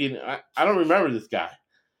 He'll be. I don't remember this guy.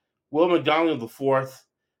 Will McDonald, the 4th,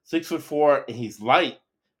 6'4", and he's light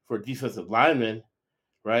for a defensive lineman,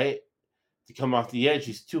 right, to come off the edge.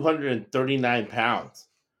 He's 239 pounds.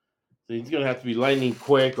 So he's going to have to be lightning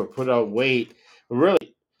quick or put out weight. But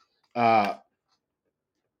really, a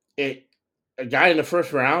guy in the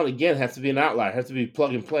first round, again, has to be an outlier, has to be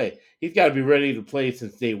plug and play. He's got to be ready to play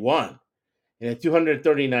since day one. And at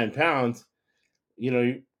 239 pounds,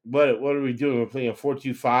 what are we doing? We're playing a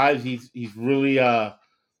 4-2-5. He's really you're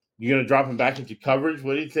going to drop him back into coverage?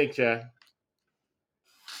 What do you think, Chad?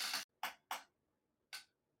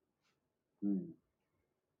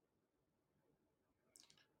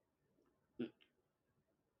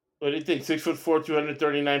 What do you think? 6'4",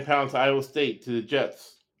 239 pounds, Iowa State to the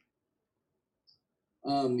Jets.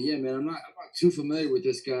 Yeah, man, I'm not too familiar with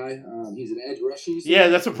this guy. He's an edge rusher. Yeah,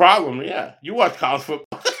 that's a problem. Yeah, you watch college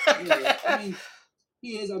football. Yeah, I mean,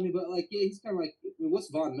 he is. I mean, but he's kind of like. What's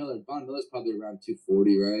Von Miller? Von Miller's probably around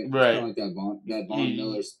 240, right? Right. Kind of like that Von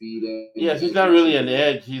Miller speed. Yeah, he's not really an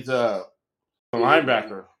edge. He's a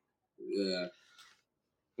linebacker. Yeah.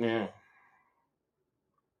 Yeah.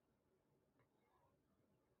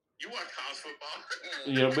 You watch college football?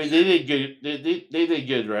 Yeah, but they did good. They did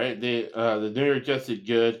good, right? The New York Jets did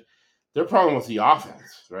good. Their problem was the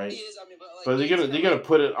offense, right? But they're gonna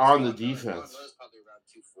put it on the defense.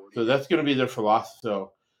 So that's gonna be their philosophy.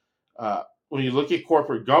 So when you look at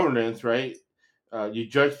corporate governance, right, you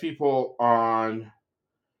judge people on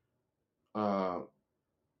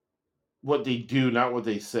what they do, not what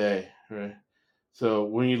they say, right? So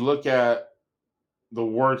when you look at the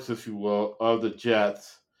works, if you will, of the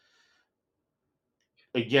Jets,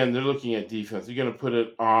 again, they're looking at defense. They're going to put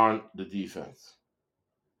it on the defense.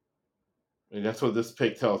 And that's what this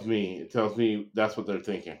pick tells me. It tells me that's what they're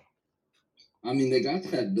thinking. I mean, they got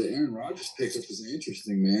the Aaron Rodgers pickup is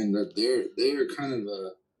interesting, man. That they're kind of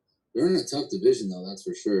they're in a tough division though, that's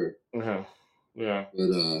for sure. Uh-huh. Yeah.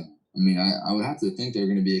 But I mean, I would have to think they're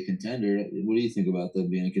going to be a contender. What do you think about them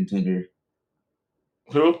being a contender?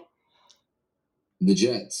 Who? The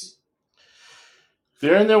Jets.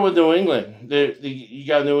 They're in there with New England. You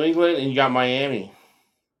got New England and you got Miami.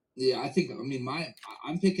 Yeah, I mean,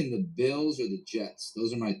 I'm picking the Bills or the Jets.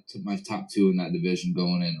 Those are my top two in that division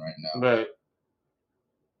going in right now. Right.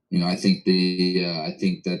 I think I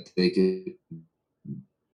think that they could.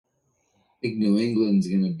 I think New England's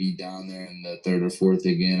going to be down there in the third or fourth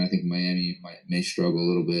again. I think Miami may struggle a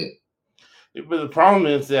little bit. But the problem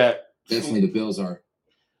is that definitely the Bills are.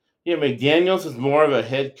 Yeah, McDaniels is more of a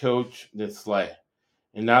head coach than Slay.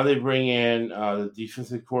 And now they bring in the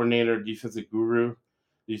defensive coordinator, defensive guru.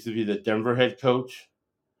 He used to be the Denver head coach.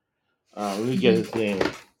 Let me get his name.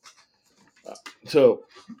 So,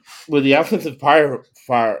 with the offensive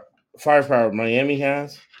firepower Miami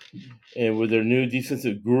has, and with their new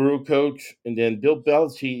defensive guru coach, and then Bill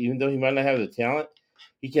Belichick, even though he might not have the talent,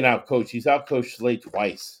 he can outcoach. He's outcoached Slay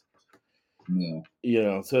twice.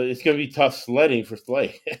 Yeah. So it's going to be tough sledding for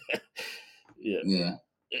Slay. Yeah.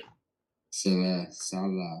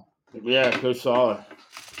 Salah. Yeah, Coach Salah.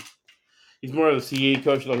 He's more of a CA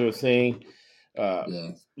coach, like I was saying.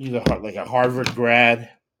 He's like a Harvard grad.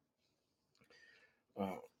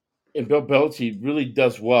 And Bill Belichick really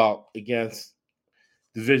does well against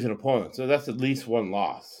division opponents. So that's at least one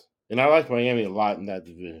loss. And I like Miami a lot in that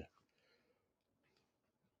division.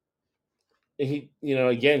 And he,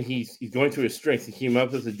 again, he's going through his strengths. He came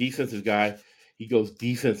up as a defensive guy. He goes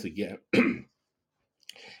defense again.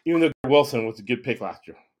 Even though Wilson was a good pick last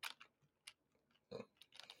year.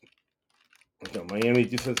 Okay, Miami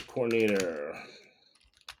defensive coordinator.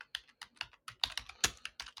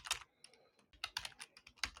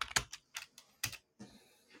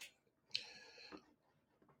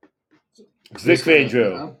 Vic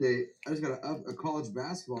Fangio. Update. I just got a college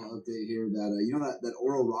basketball update here. That that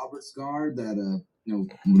Oral Roberts guard that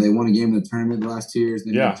they won a game in the tournament the last 2 years.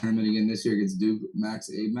 They won the tournament again this year against Duke. Max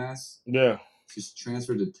Abmas. Yeah. Just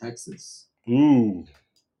transferred to Texas. Ooh.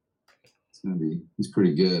 He's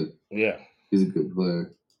pretty good. Yeah. He's a good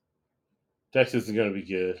player. Texas is going to be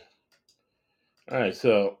good. All right,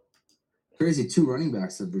 so. Crazy, 2 running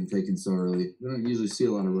backs have been taken so early. We don't usually see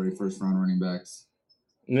a lot of first round running backs.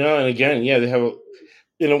 No, and again, they have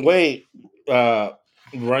in a way,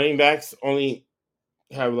 running backs only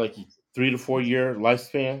have like 3 to 4 year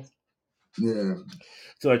lifespan. Yeah.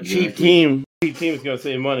 So a cheap team is going to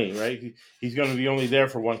save money, right? He's going to be only there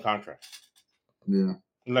for one contract. Yeah.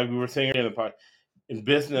 Like we were saying in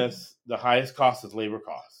business, the highest cost is labor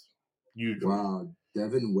costs. Usually. Wow.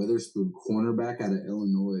 Devin Witherspoon, cornerback out of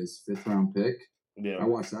Illinois, 5th round pick. Yeah. I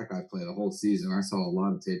watched that guy play the whole season. I saw a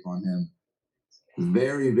lot of tape on him.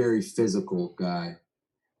 Very, very physical guy.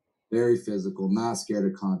 Very physical. Not scared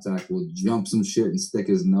of contact. Will jump some shit and stick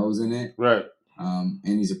his nose in it. Right.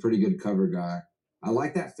 and he's a pretty good cover guy. I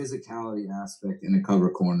like that physicality aspect in a cover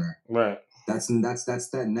corner. Right. That's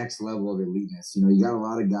that next level of eliteness. You know, you got a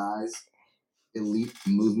lot of guys, elite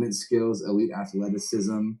movement skills, elite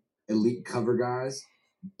athleticism, elite cover guys,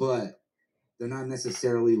 but they're not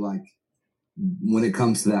necessarily like when it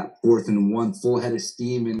comes to that 4th and 1 full head of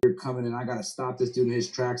steam and you're coming and I got to stop this dude in his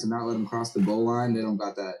tracks and not let him cross the goal line. They don't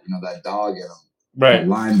got that, you know, that dog in them. Right. That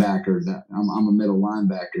linebacker, that I'm a middle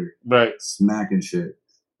linebacker. Right. Smacking shit.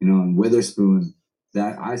 You know, and Witherspoon,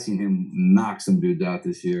 that I seen him knock some dudes out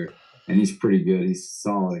this year. And he's pretty good. He's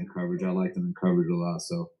solid in coverage. I liked him in coverage a lot.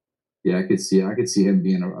 So yeah, I could see him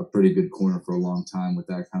being a pretty good corner for a long time with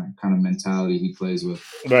that kind of mentality he plays with.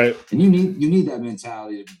 Right. And you need that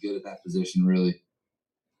mentality to be good at that position, really.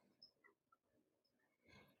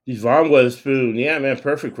 Devon Witherspoon, yeah, man,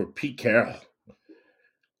 perfect for Pete Carroll.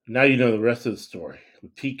 Now you know the rest of the story.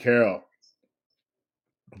 With Pete Carroll,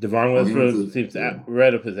 Devon Witherspoon seems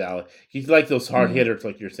right up his alley. He's like those hard hitters,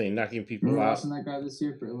 like you're saying, knocking people Remember out. watching that guy this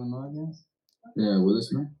year for Illinois against? Yeah,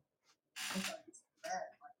 Witherspoon.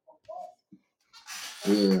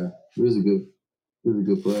 Yeah, he was a good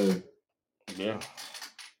player. Yeah.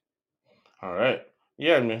 All right.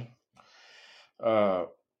 Yeah, man.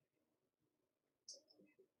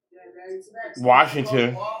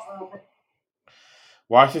 Washington,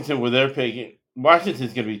 where they're picking,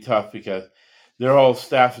 Washington's going to be tough because their whole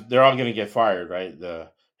staff, they're all going to get fired, right? The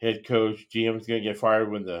head coach, GM is going to get fired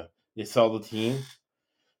when they sell the team.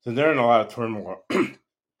 So they're in a lot of turmoil. This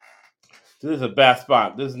is a bad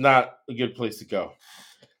spot. This is not a good place to go.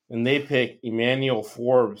 And they pick Emmanuel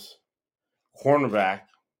Forbes, cornerback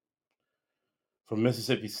from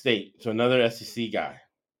Mississippi State. So another SEC guy.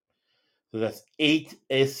 So that's 8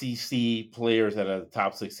 SEC players out of the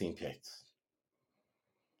top 16 picks.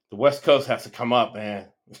 The West Coast has to come up, man.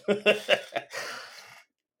 The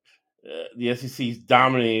SEC is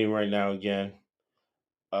dominating right now again.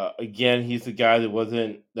 Again, he's the guy that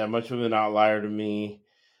wasn't that much of an outlier to me.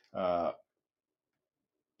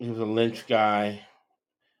 He was a Lynch guy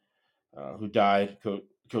who died.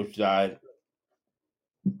 Coach died.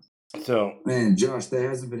 So, man, Josh, there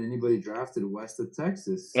hasn't been anybody drafted west of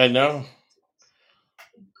Texas. I know.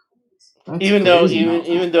 That's even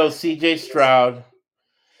crazy. though CJ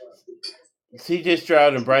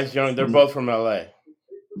Stroud and Bryce Young, they're both from LA.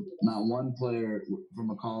 Not one player from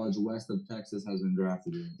a college west of Texas has been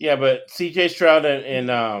drafted. Yeah, but CJ Stroud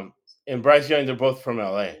and Bryce Young, they're both from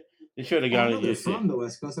LA. They should have gone to they're UC. from the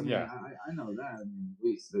West Coast. I mean, yeah. I know that. I mean,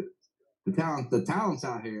 the talent's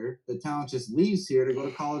out here. The talent just leaves here to go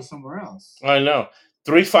to college somewhere else. I know.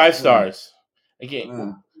 3 5-stars. Again,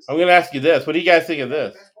 I'm going to ask you this. What do you guys think of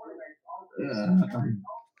this?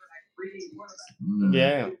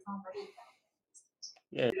 Yeah.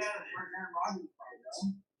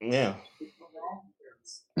 Yeah.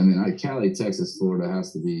 I mean, Cali, Texas, Florida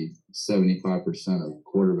has to be 75% of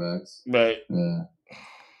quarterbacks. Right. Yeah.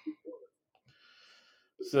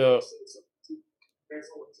 So,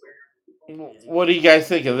 what do you guys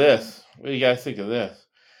think of this? And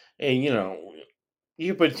you know,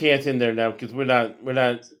 you can put Chance in there now because we're not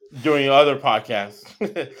doing other podcasts.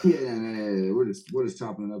 yeah. We're just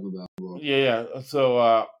chopping it up about football. Yeah.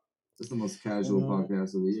 So it's the most casual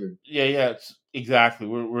podcast of the year. Yeah. Exactly.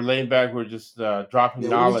 We're laying back. We're just dropping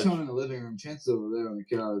knowledge. We're just chilling in the living room. Chance over there on the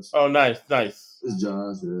couch. Oh, nice. This is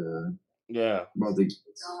Josh. Yeah. About the.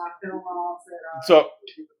 So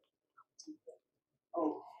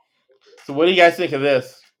what do you guys think of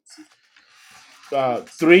this?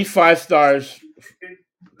 3 5-stars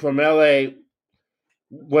from LA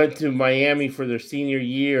went to Miami for their senior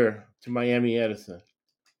year to Miami Edison.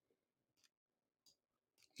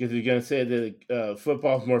 Because you're going to say that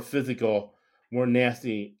football is more physical, more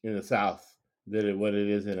nasty in the South than what it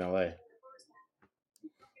is in LA.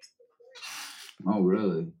 Oh,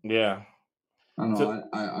 really? Yeah. I don't know. So,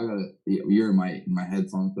 I got you're in my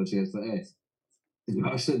headphones, but you guys say, hey,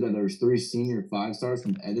 Josh said that there was 3 senior 5-stars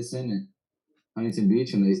from Edison and Huntington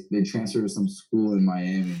Beach, and they transferred to some school in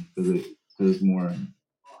Miami because it's more.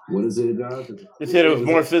 What is it, Josh? They said it was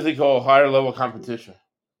more physical, higher level competition.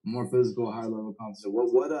 More physical, higher level competition.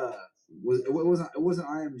 It wasn't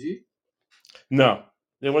IMG? No,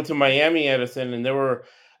 they went to Miami Edison, and there were,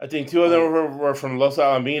 I think, 2 of them were from Los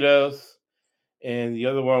Alamitos, and the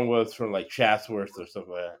other one was from like Chatsworth or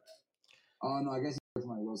something like that. Oh no, I guess he was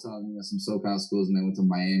from like Los Alamitos, some SoCal schools, and they went to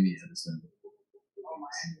Miami Edison.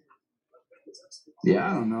 Yeah,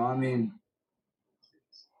 I don't know. I mean,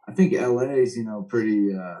 I think LA is,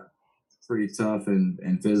 pretty tough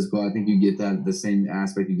and physical. I think you get that the same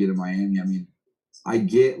aspect you get in Miami. I mean, I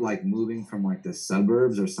get like moving from like the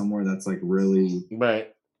suburbs or somewhere that's like really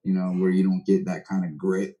right. where you don't get that kind of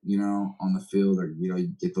grit, on the field, or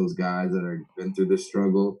you get those guys that are been through the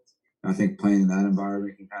struggle. And I think playing in that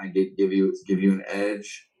environment can kind of give you an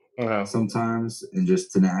edge sometimes, and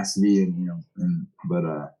just tenacity, yeah,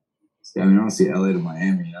 I mean, honestly, LA to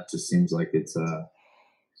Miami, that just seems like it's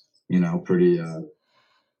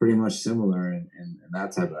pretty much similar in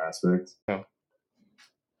that type of aspect. Yeah.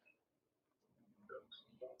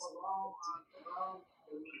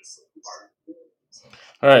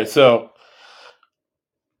 All right, so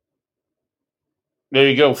there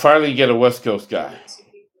you go. Finally, get a West Coast guy.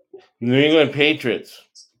 New England Patriots.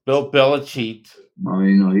 Bill Belichick. Oh,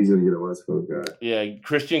 he's gonna get a West Coast guy. Yeah,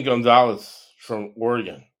 Christian Gonzalez from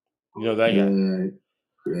Oregon. You know that guy?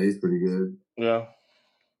 Yeah, he's pretty good. Yeah.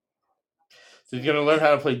 So he's gonna learn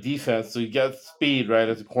how to play defense. So he gets speed, right,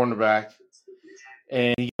 as a cornerback,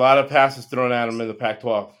 and he a lot of passes thrown at him in the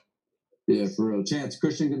Pac-12. Yeah, for real. Chance,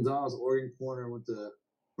 Christian Gonzalez, Oregon corner, went to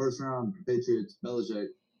first round Patriots, Belichick.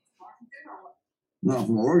 No,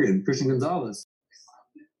 from Oregon, Christian Gonzalez.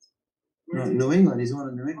 No, New England. He's going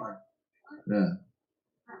to New England. Yeah.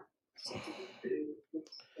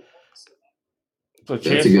 So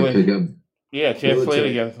That's a good pickup. Yeah, Chance played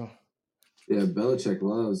against him. Yeah, Belichick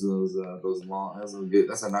loves those long.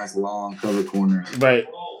 That's a nice long cover corner. Right.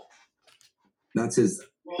 That's his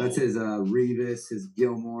Revis, his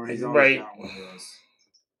Gilmore. He's always got one of those.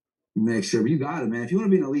 Make sure, but you got it, man. If you want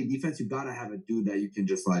to be an elite defense, you got to have a dude that you can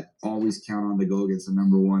just always count on to go against the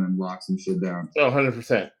number one and lock some shit down. Oh,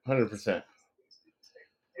 100%. 100%.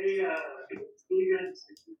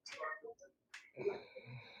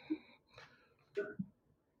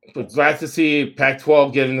 But glad to see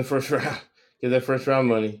Pac-12 get in the first round, get that first round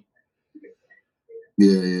money.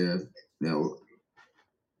 Yeah.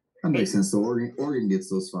 That makes sense. So Oregon gets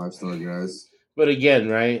those 5-star guys. But again,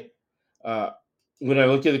 right? When I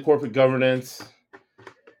look at the corporate governance,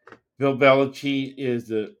 Bill Belichick is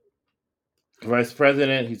the vice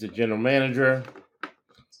president. He's a general manager.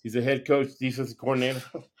 He's a head coach, defensive coordinator.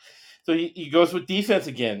 So he goes with defense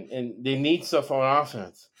again, and they need stuff on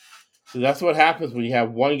offense. So that's what happens when you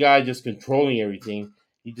have one guy just controlling everything.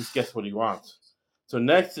 He just gets what he wants. So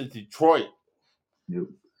next is Detroit. Yep.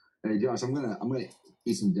 Hey Josh, I'm gonna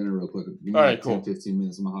eat some dinner real quick. Give me All right, cool. 10-15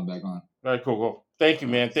 minutes. I'm gonna hop back on. All right, cool. Thank you,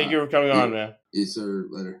 man. Thank you for coming on, man. Yes, sir.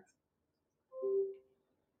 Later.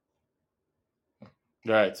 All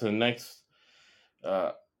right, so next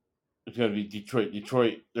it's gonna be Detroit.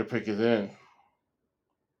 Detroit, their pick is in.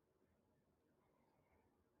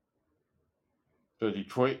 So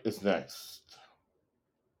Detroit is next.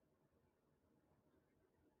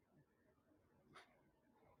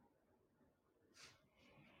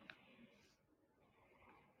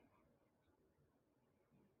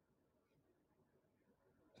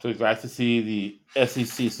 So glad to see the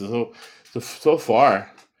SEC. So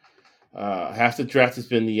far, half the draft has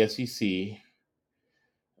been the SEC. We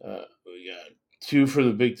got 2 for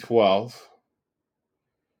the Big 12,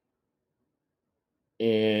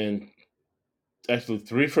 and actually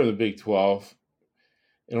 3 for the Big 12,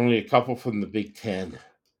 and only a couple from the Big 10.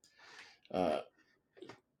 The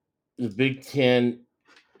Big 10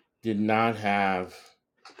 did not have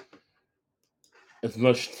as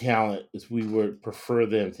much talent as we would prefer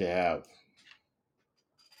them to have.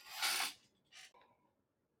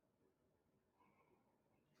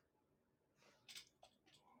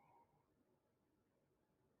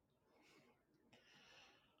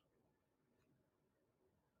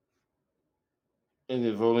 And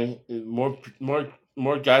they've only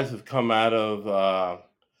more guys have come out of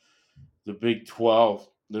the Big 12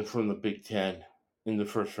 than from the Big 10 in the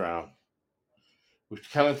first round,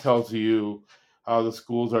 which kind of tells you how the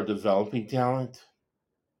schools are developing talent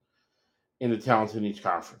and the talents in each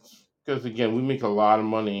conference. Because again, we make a lot of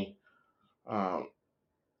money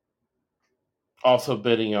also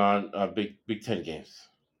betting on Big 10 games.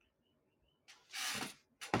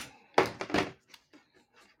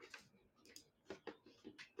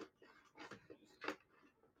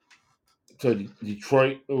 So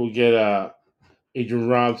Detroit will get Adrian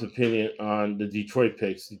Rob's opinion on the Detroit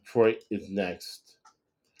picks. Detroit is next.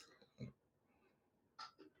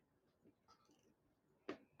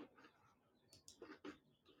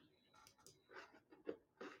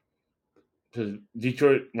 Because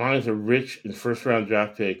Detroit Lions are rich in first round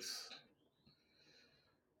draft picks.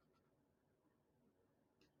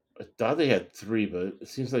 I thought they had 3, but it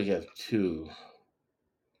seems like you have 2.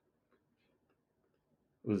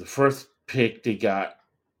 With the first pick, they got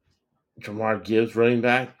Jamar Gibbs running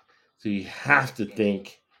back. So you have to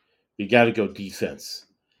think you got to go defense.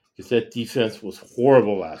 Because that defense was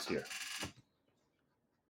horrible last year.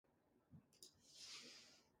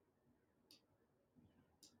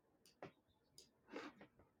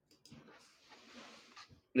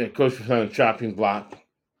 The coach was on the chopping block.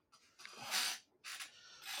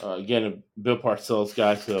 Again, a Bill Parcells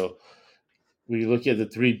guy. So when you look at the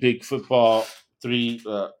three NFL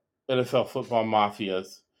football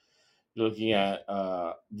mafias, you're looking at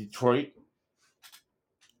Detroit,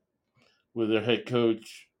 where their head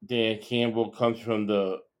coach Dan Campbell comes from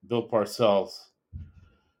the Bill Parcells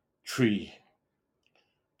tree,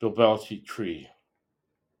 Bill Belichick tree,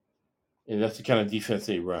 and that's the kind of defense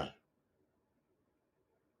they run.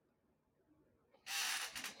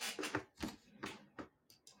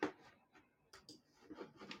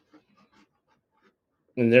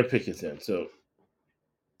 And their pick is in. So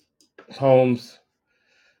Holmes,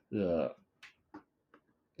 the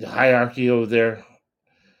hierarchy over there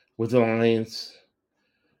with the Lions,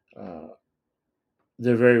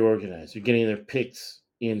 they're very organized. They're getting their picks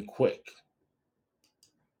in quick.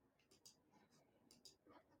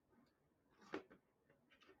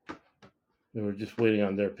 They were just waiting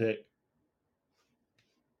on their pick.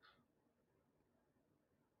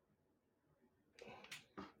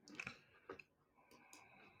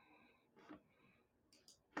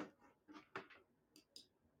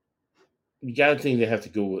 You got to think they have to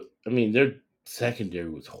go with. I mean, their secondary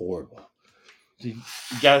was horrible. So you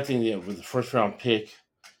got to think that with the first round pick,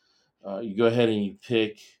 you go ahead and you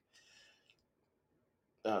pick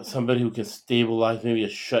somebody who can stabilize, maybe a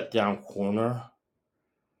shutdown corner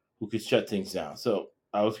who could shut things down. So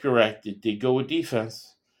I was correct. They go with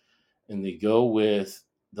defense, and they go with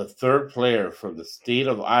the third player from the state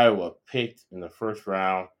of Iowa picked in the first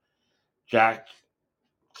round, Jack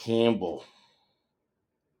Campbell.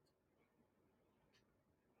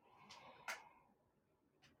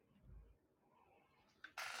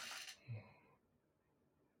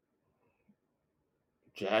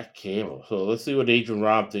 Jack Campbell. So let's see what Adrian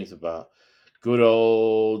Robb thinks about good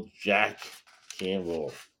old Jack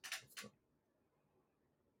Campbell.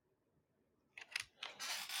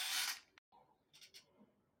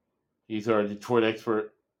 He's our Detroit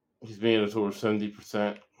expert. He's made us over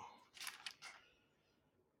 70%.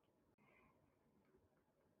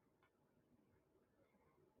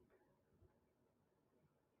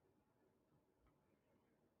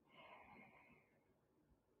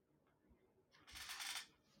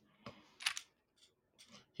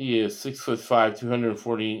 He is 6'5",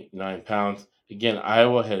 249 pounds. Again,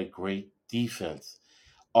 Iowa had a great defense.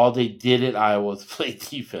 All they did at Iowa was play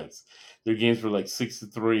defense. Their games were like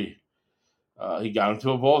 6-3. He got into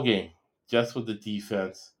a bowl game just with the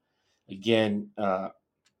defense. Again,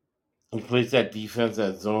 he plays that defense,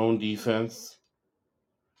 that zone defense.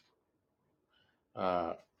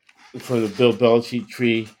 From the Bill Belichick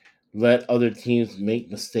tree, let other teams make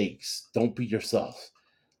mistakes. Don't beat yourself.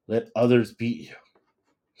 Let others beat you.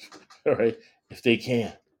 All right, if they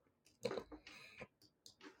can.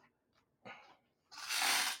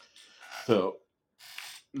 So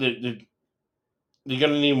they're going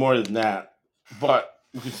to need more than that. But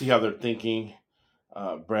you can see how they're thinking.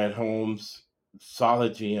 Brad Holmes,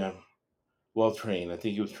 solid GM, well trained. I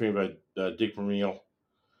think he was trained by Dick Vermeil,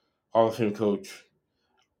 Hall of Fame coach.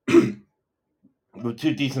 With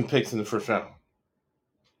two decent picks in the first round.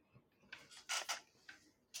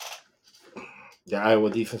 The Iowa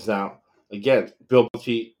defense now. Again, Bill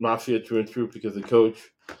Belichick, Mafia through and through because the coach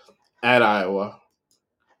at Iowa,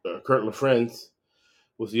 Kurt LaFrance,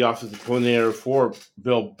 was the offensive coordinator for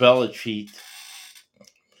Bill Belichick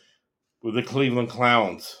with the Cleveland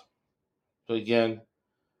Clowns. So again,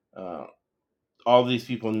 all these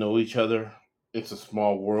people know each other. It's a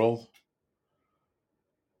small world.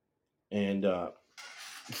 And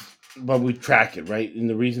but we track it, right? And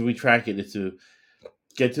the reason we track it is to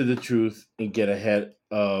get to the truth and get ahead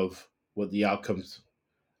of what the outcomes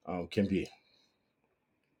can be.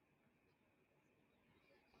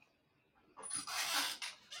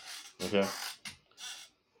 Okay.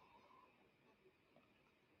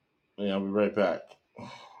 And I'll be right back.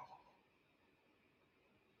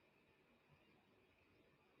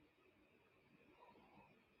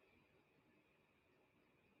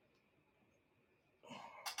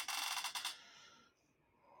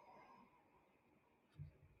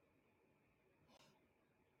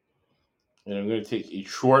 And I'm going to take a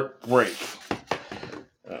short break.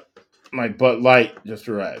 My Bud Light just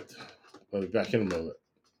arrived. I'll be back in a moment.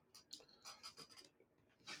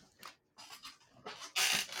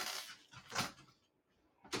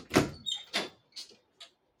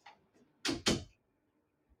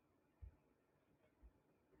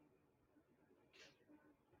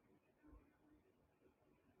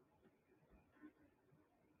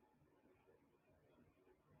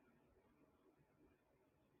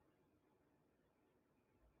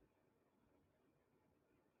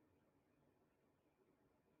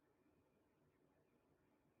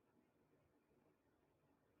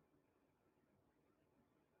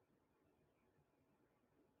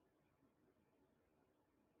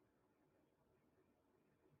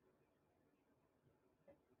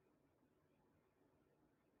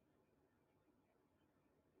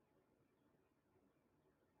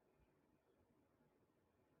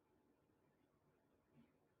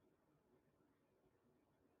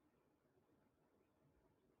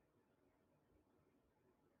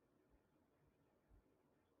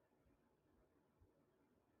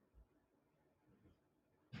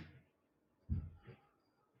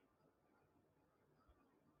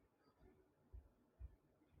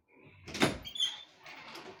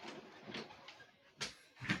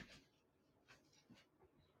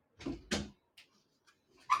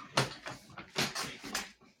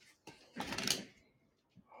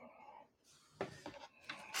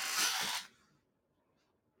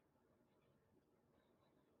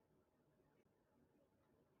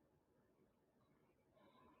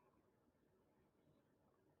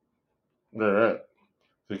 All right.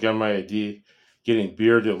 So I got my ID, getting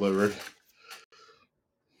beer delivered.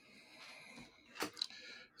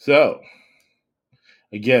 So,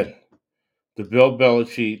 again, the Bill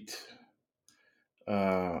Belichick,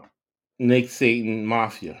 Nick Saban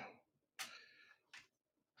Mafia.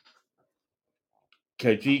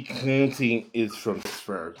 Kajik Clancy is from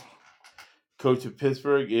Pittsburgh. Coach of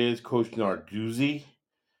Pittsburgh is Coach Narduzzi.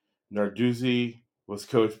 Narduzzi was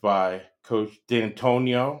coached by Coach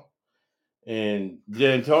D'Antonio. And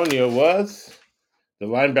D'Antonio was the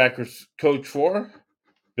linebackers coach for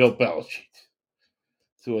Bill Belichick.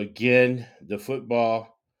 So again, the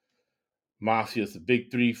football mafias, the big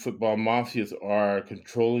three football mafias, are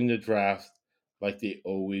controlling the draft like they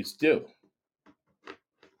always do.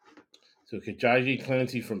 So Kajaji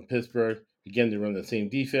Clancy from Pittsburgh, again, they run the same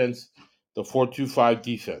defense, the 4-2-5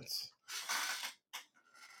 defense.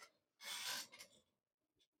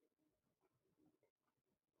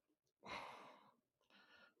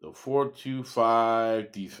 The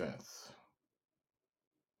 4-2-5 defense.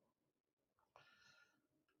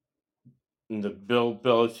 And the Bill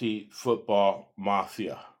Belichick football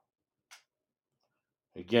mafia.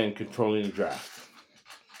 Again, controlling the draft.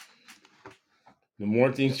 The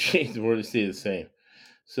more things change, the more they stay the same.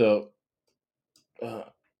 So, the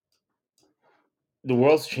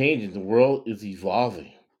world's changing. The world is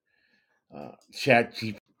evolving.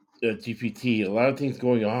 GPT, a lot of things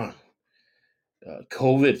going on.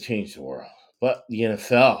 COVID changed the world. But the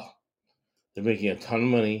NFL, they're making a ton of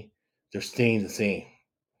money. They're staying the same.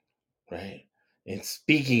 Right? And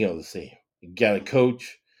speaking of the same, you got a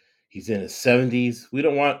coach. He's in his 70s. We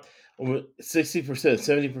don't want 60%,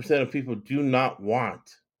 70% of people do not want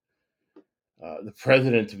the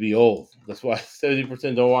president to be old. That's why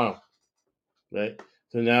 70% don't want him. Right?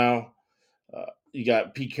 So now you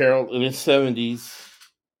got Pete Carroll in his 70s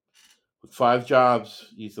with 5 jobs.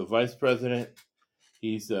 He's the vice president.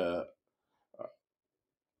 He's a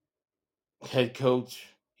head coach.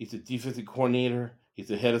 He's a defensive coordinator. He's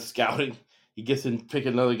the head of scouting. He gets to pick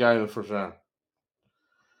another guy in the first round.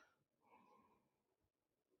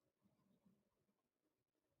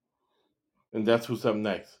 And that's who's up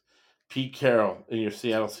next. Pete Carroll in your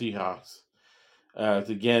Seattle Seahawks.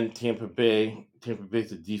 Again, Tampa Bay. Tampa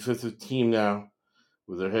Bay's a defensive team now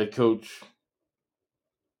with their head coach.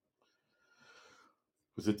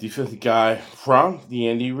 Was a defensive guy from the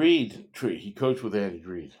Andy Reid tree. He coached with Andy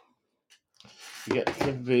Reid. You got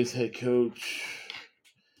Tampa Bay's head coach.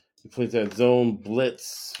 He plays that zone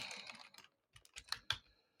blitz.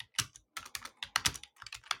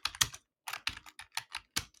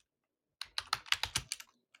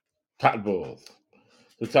 Todd Bowles.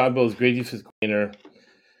 So Todd Bowles, great defensive coordinator.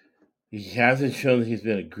 He hasn't shown that he's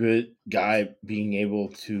been a good guy being able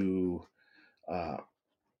to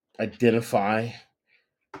identify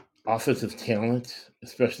offensive talent,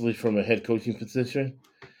 especially from a head coaching position.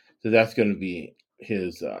 So that's going to be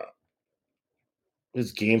his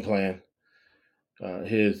game plan.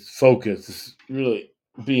 His focus is really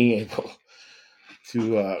being able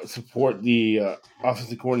to support the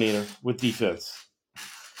offensive coordinator with defense.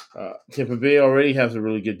 Tampa Bay already has a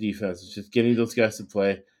really good defense. It's just getting those guys to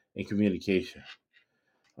play and communication.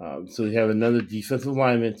 So they have another defensive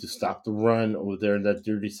lineman to stop the run over there in that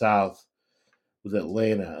dirty South with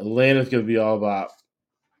Atlanta. Atlanta's going to be all about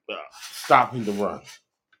stopping the run.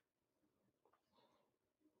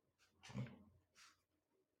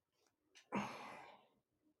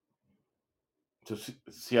 So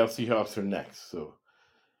Seattle Seahawks are next. So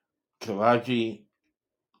Kajaji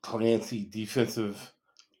Clancy, defensive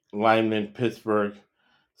lineman, Pittsburgh,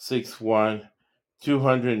 6'1",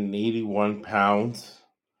 281 pounds.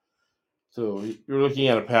 So you're looking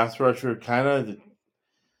at a pass rusher kind of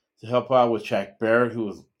to help out with Shaq Barrett, who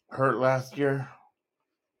was hurt last year.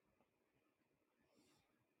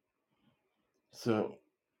 So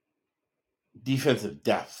defensive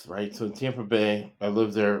depth, right? So in Tampa Bay, I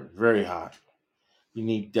live there, very hot. You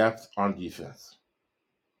need depth on defense.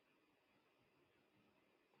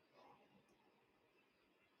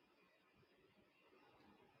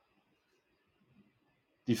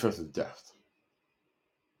 Defensive depth.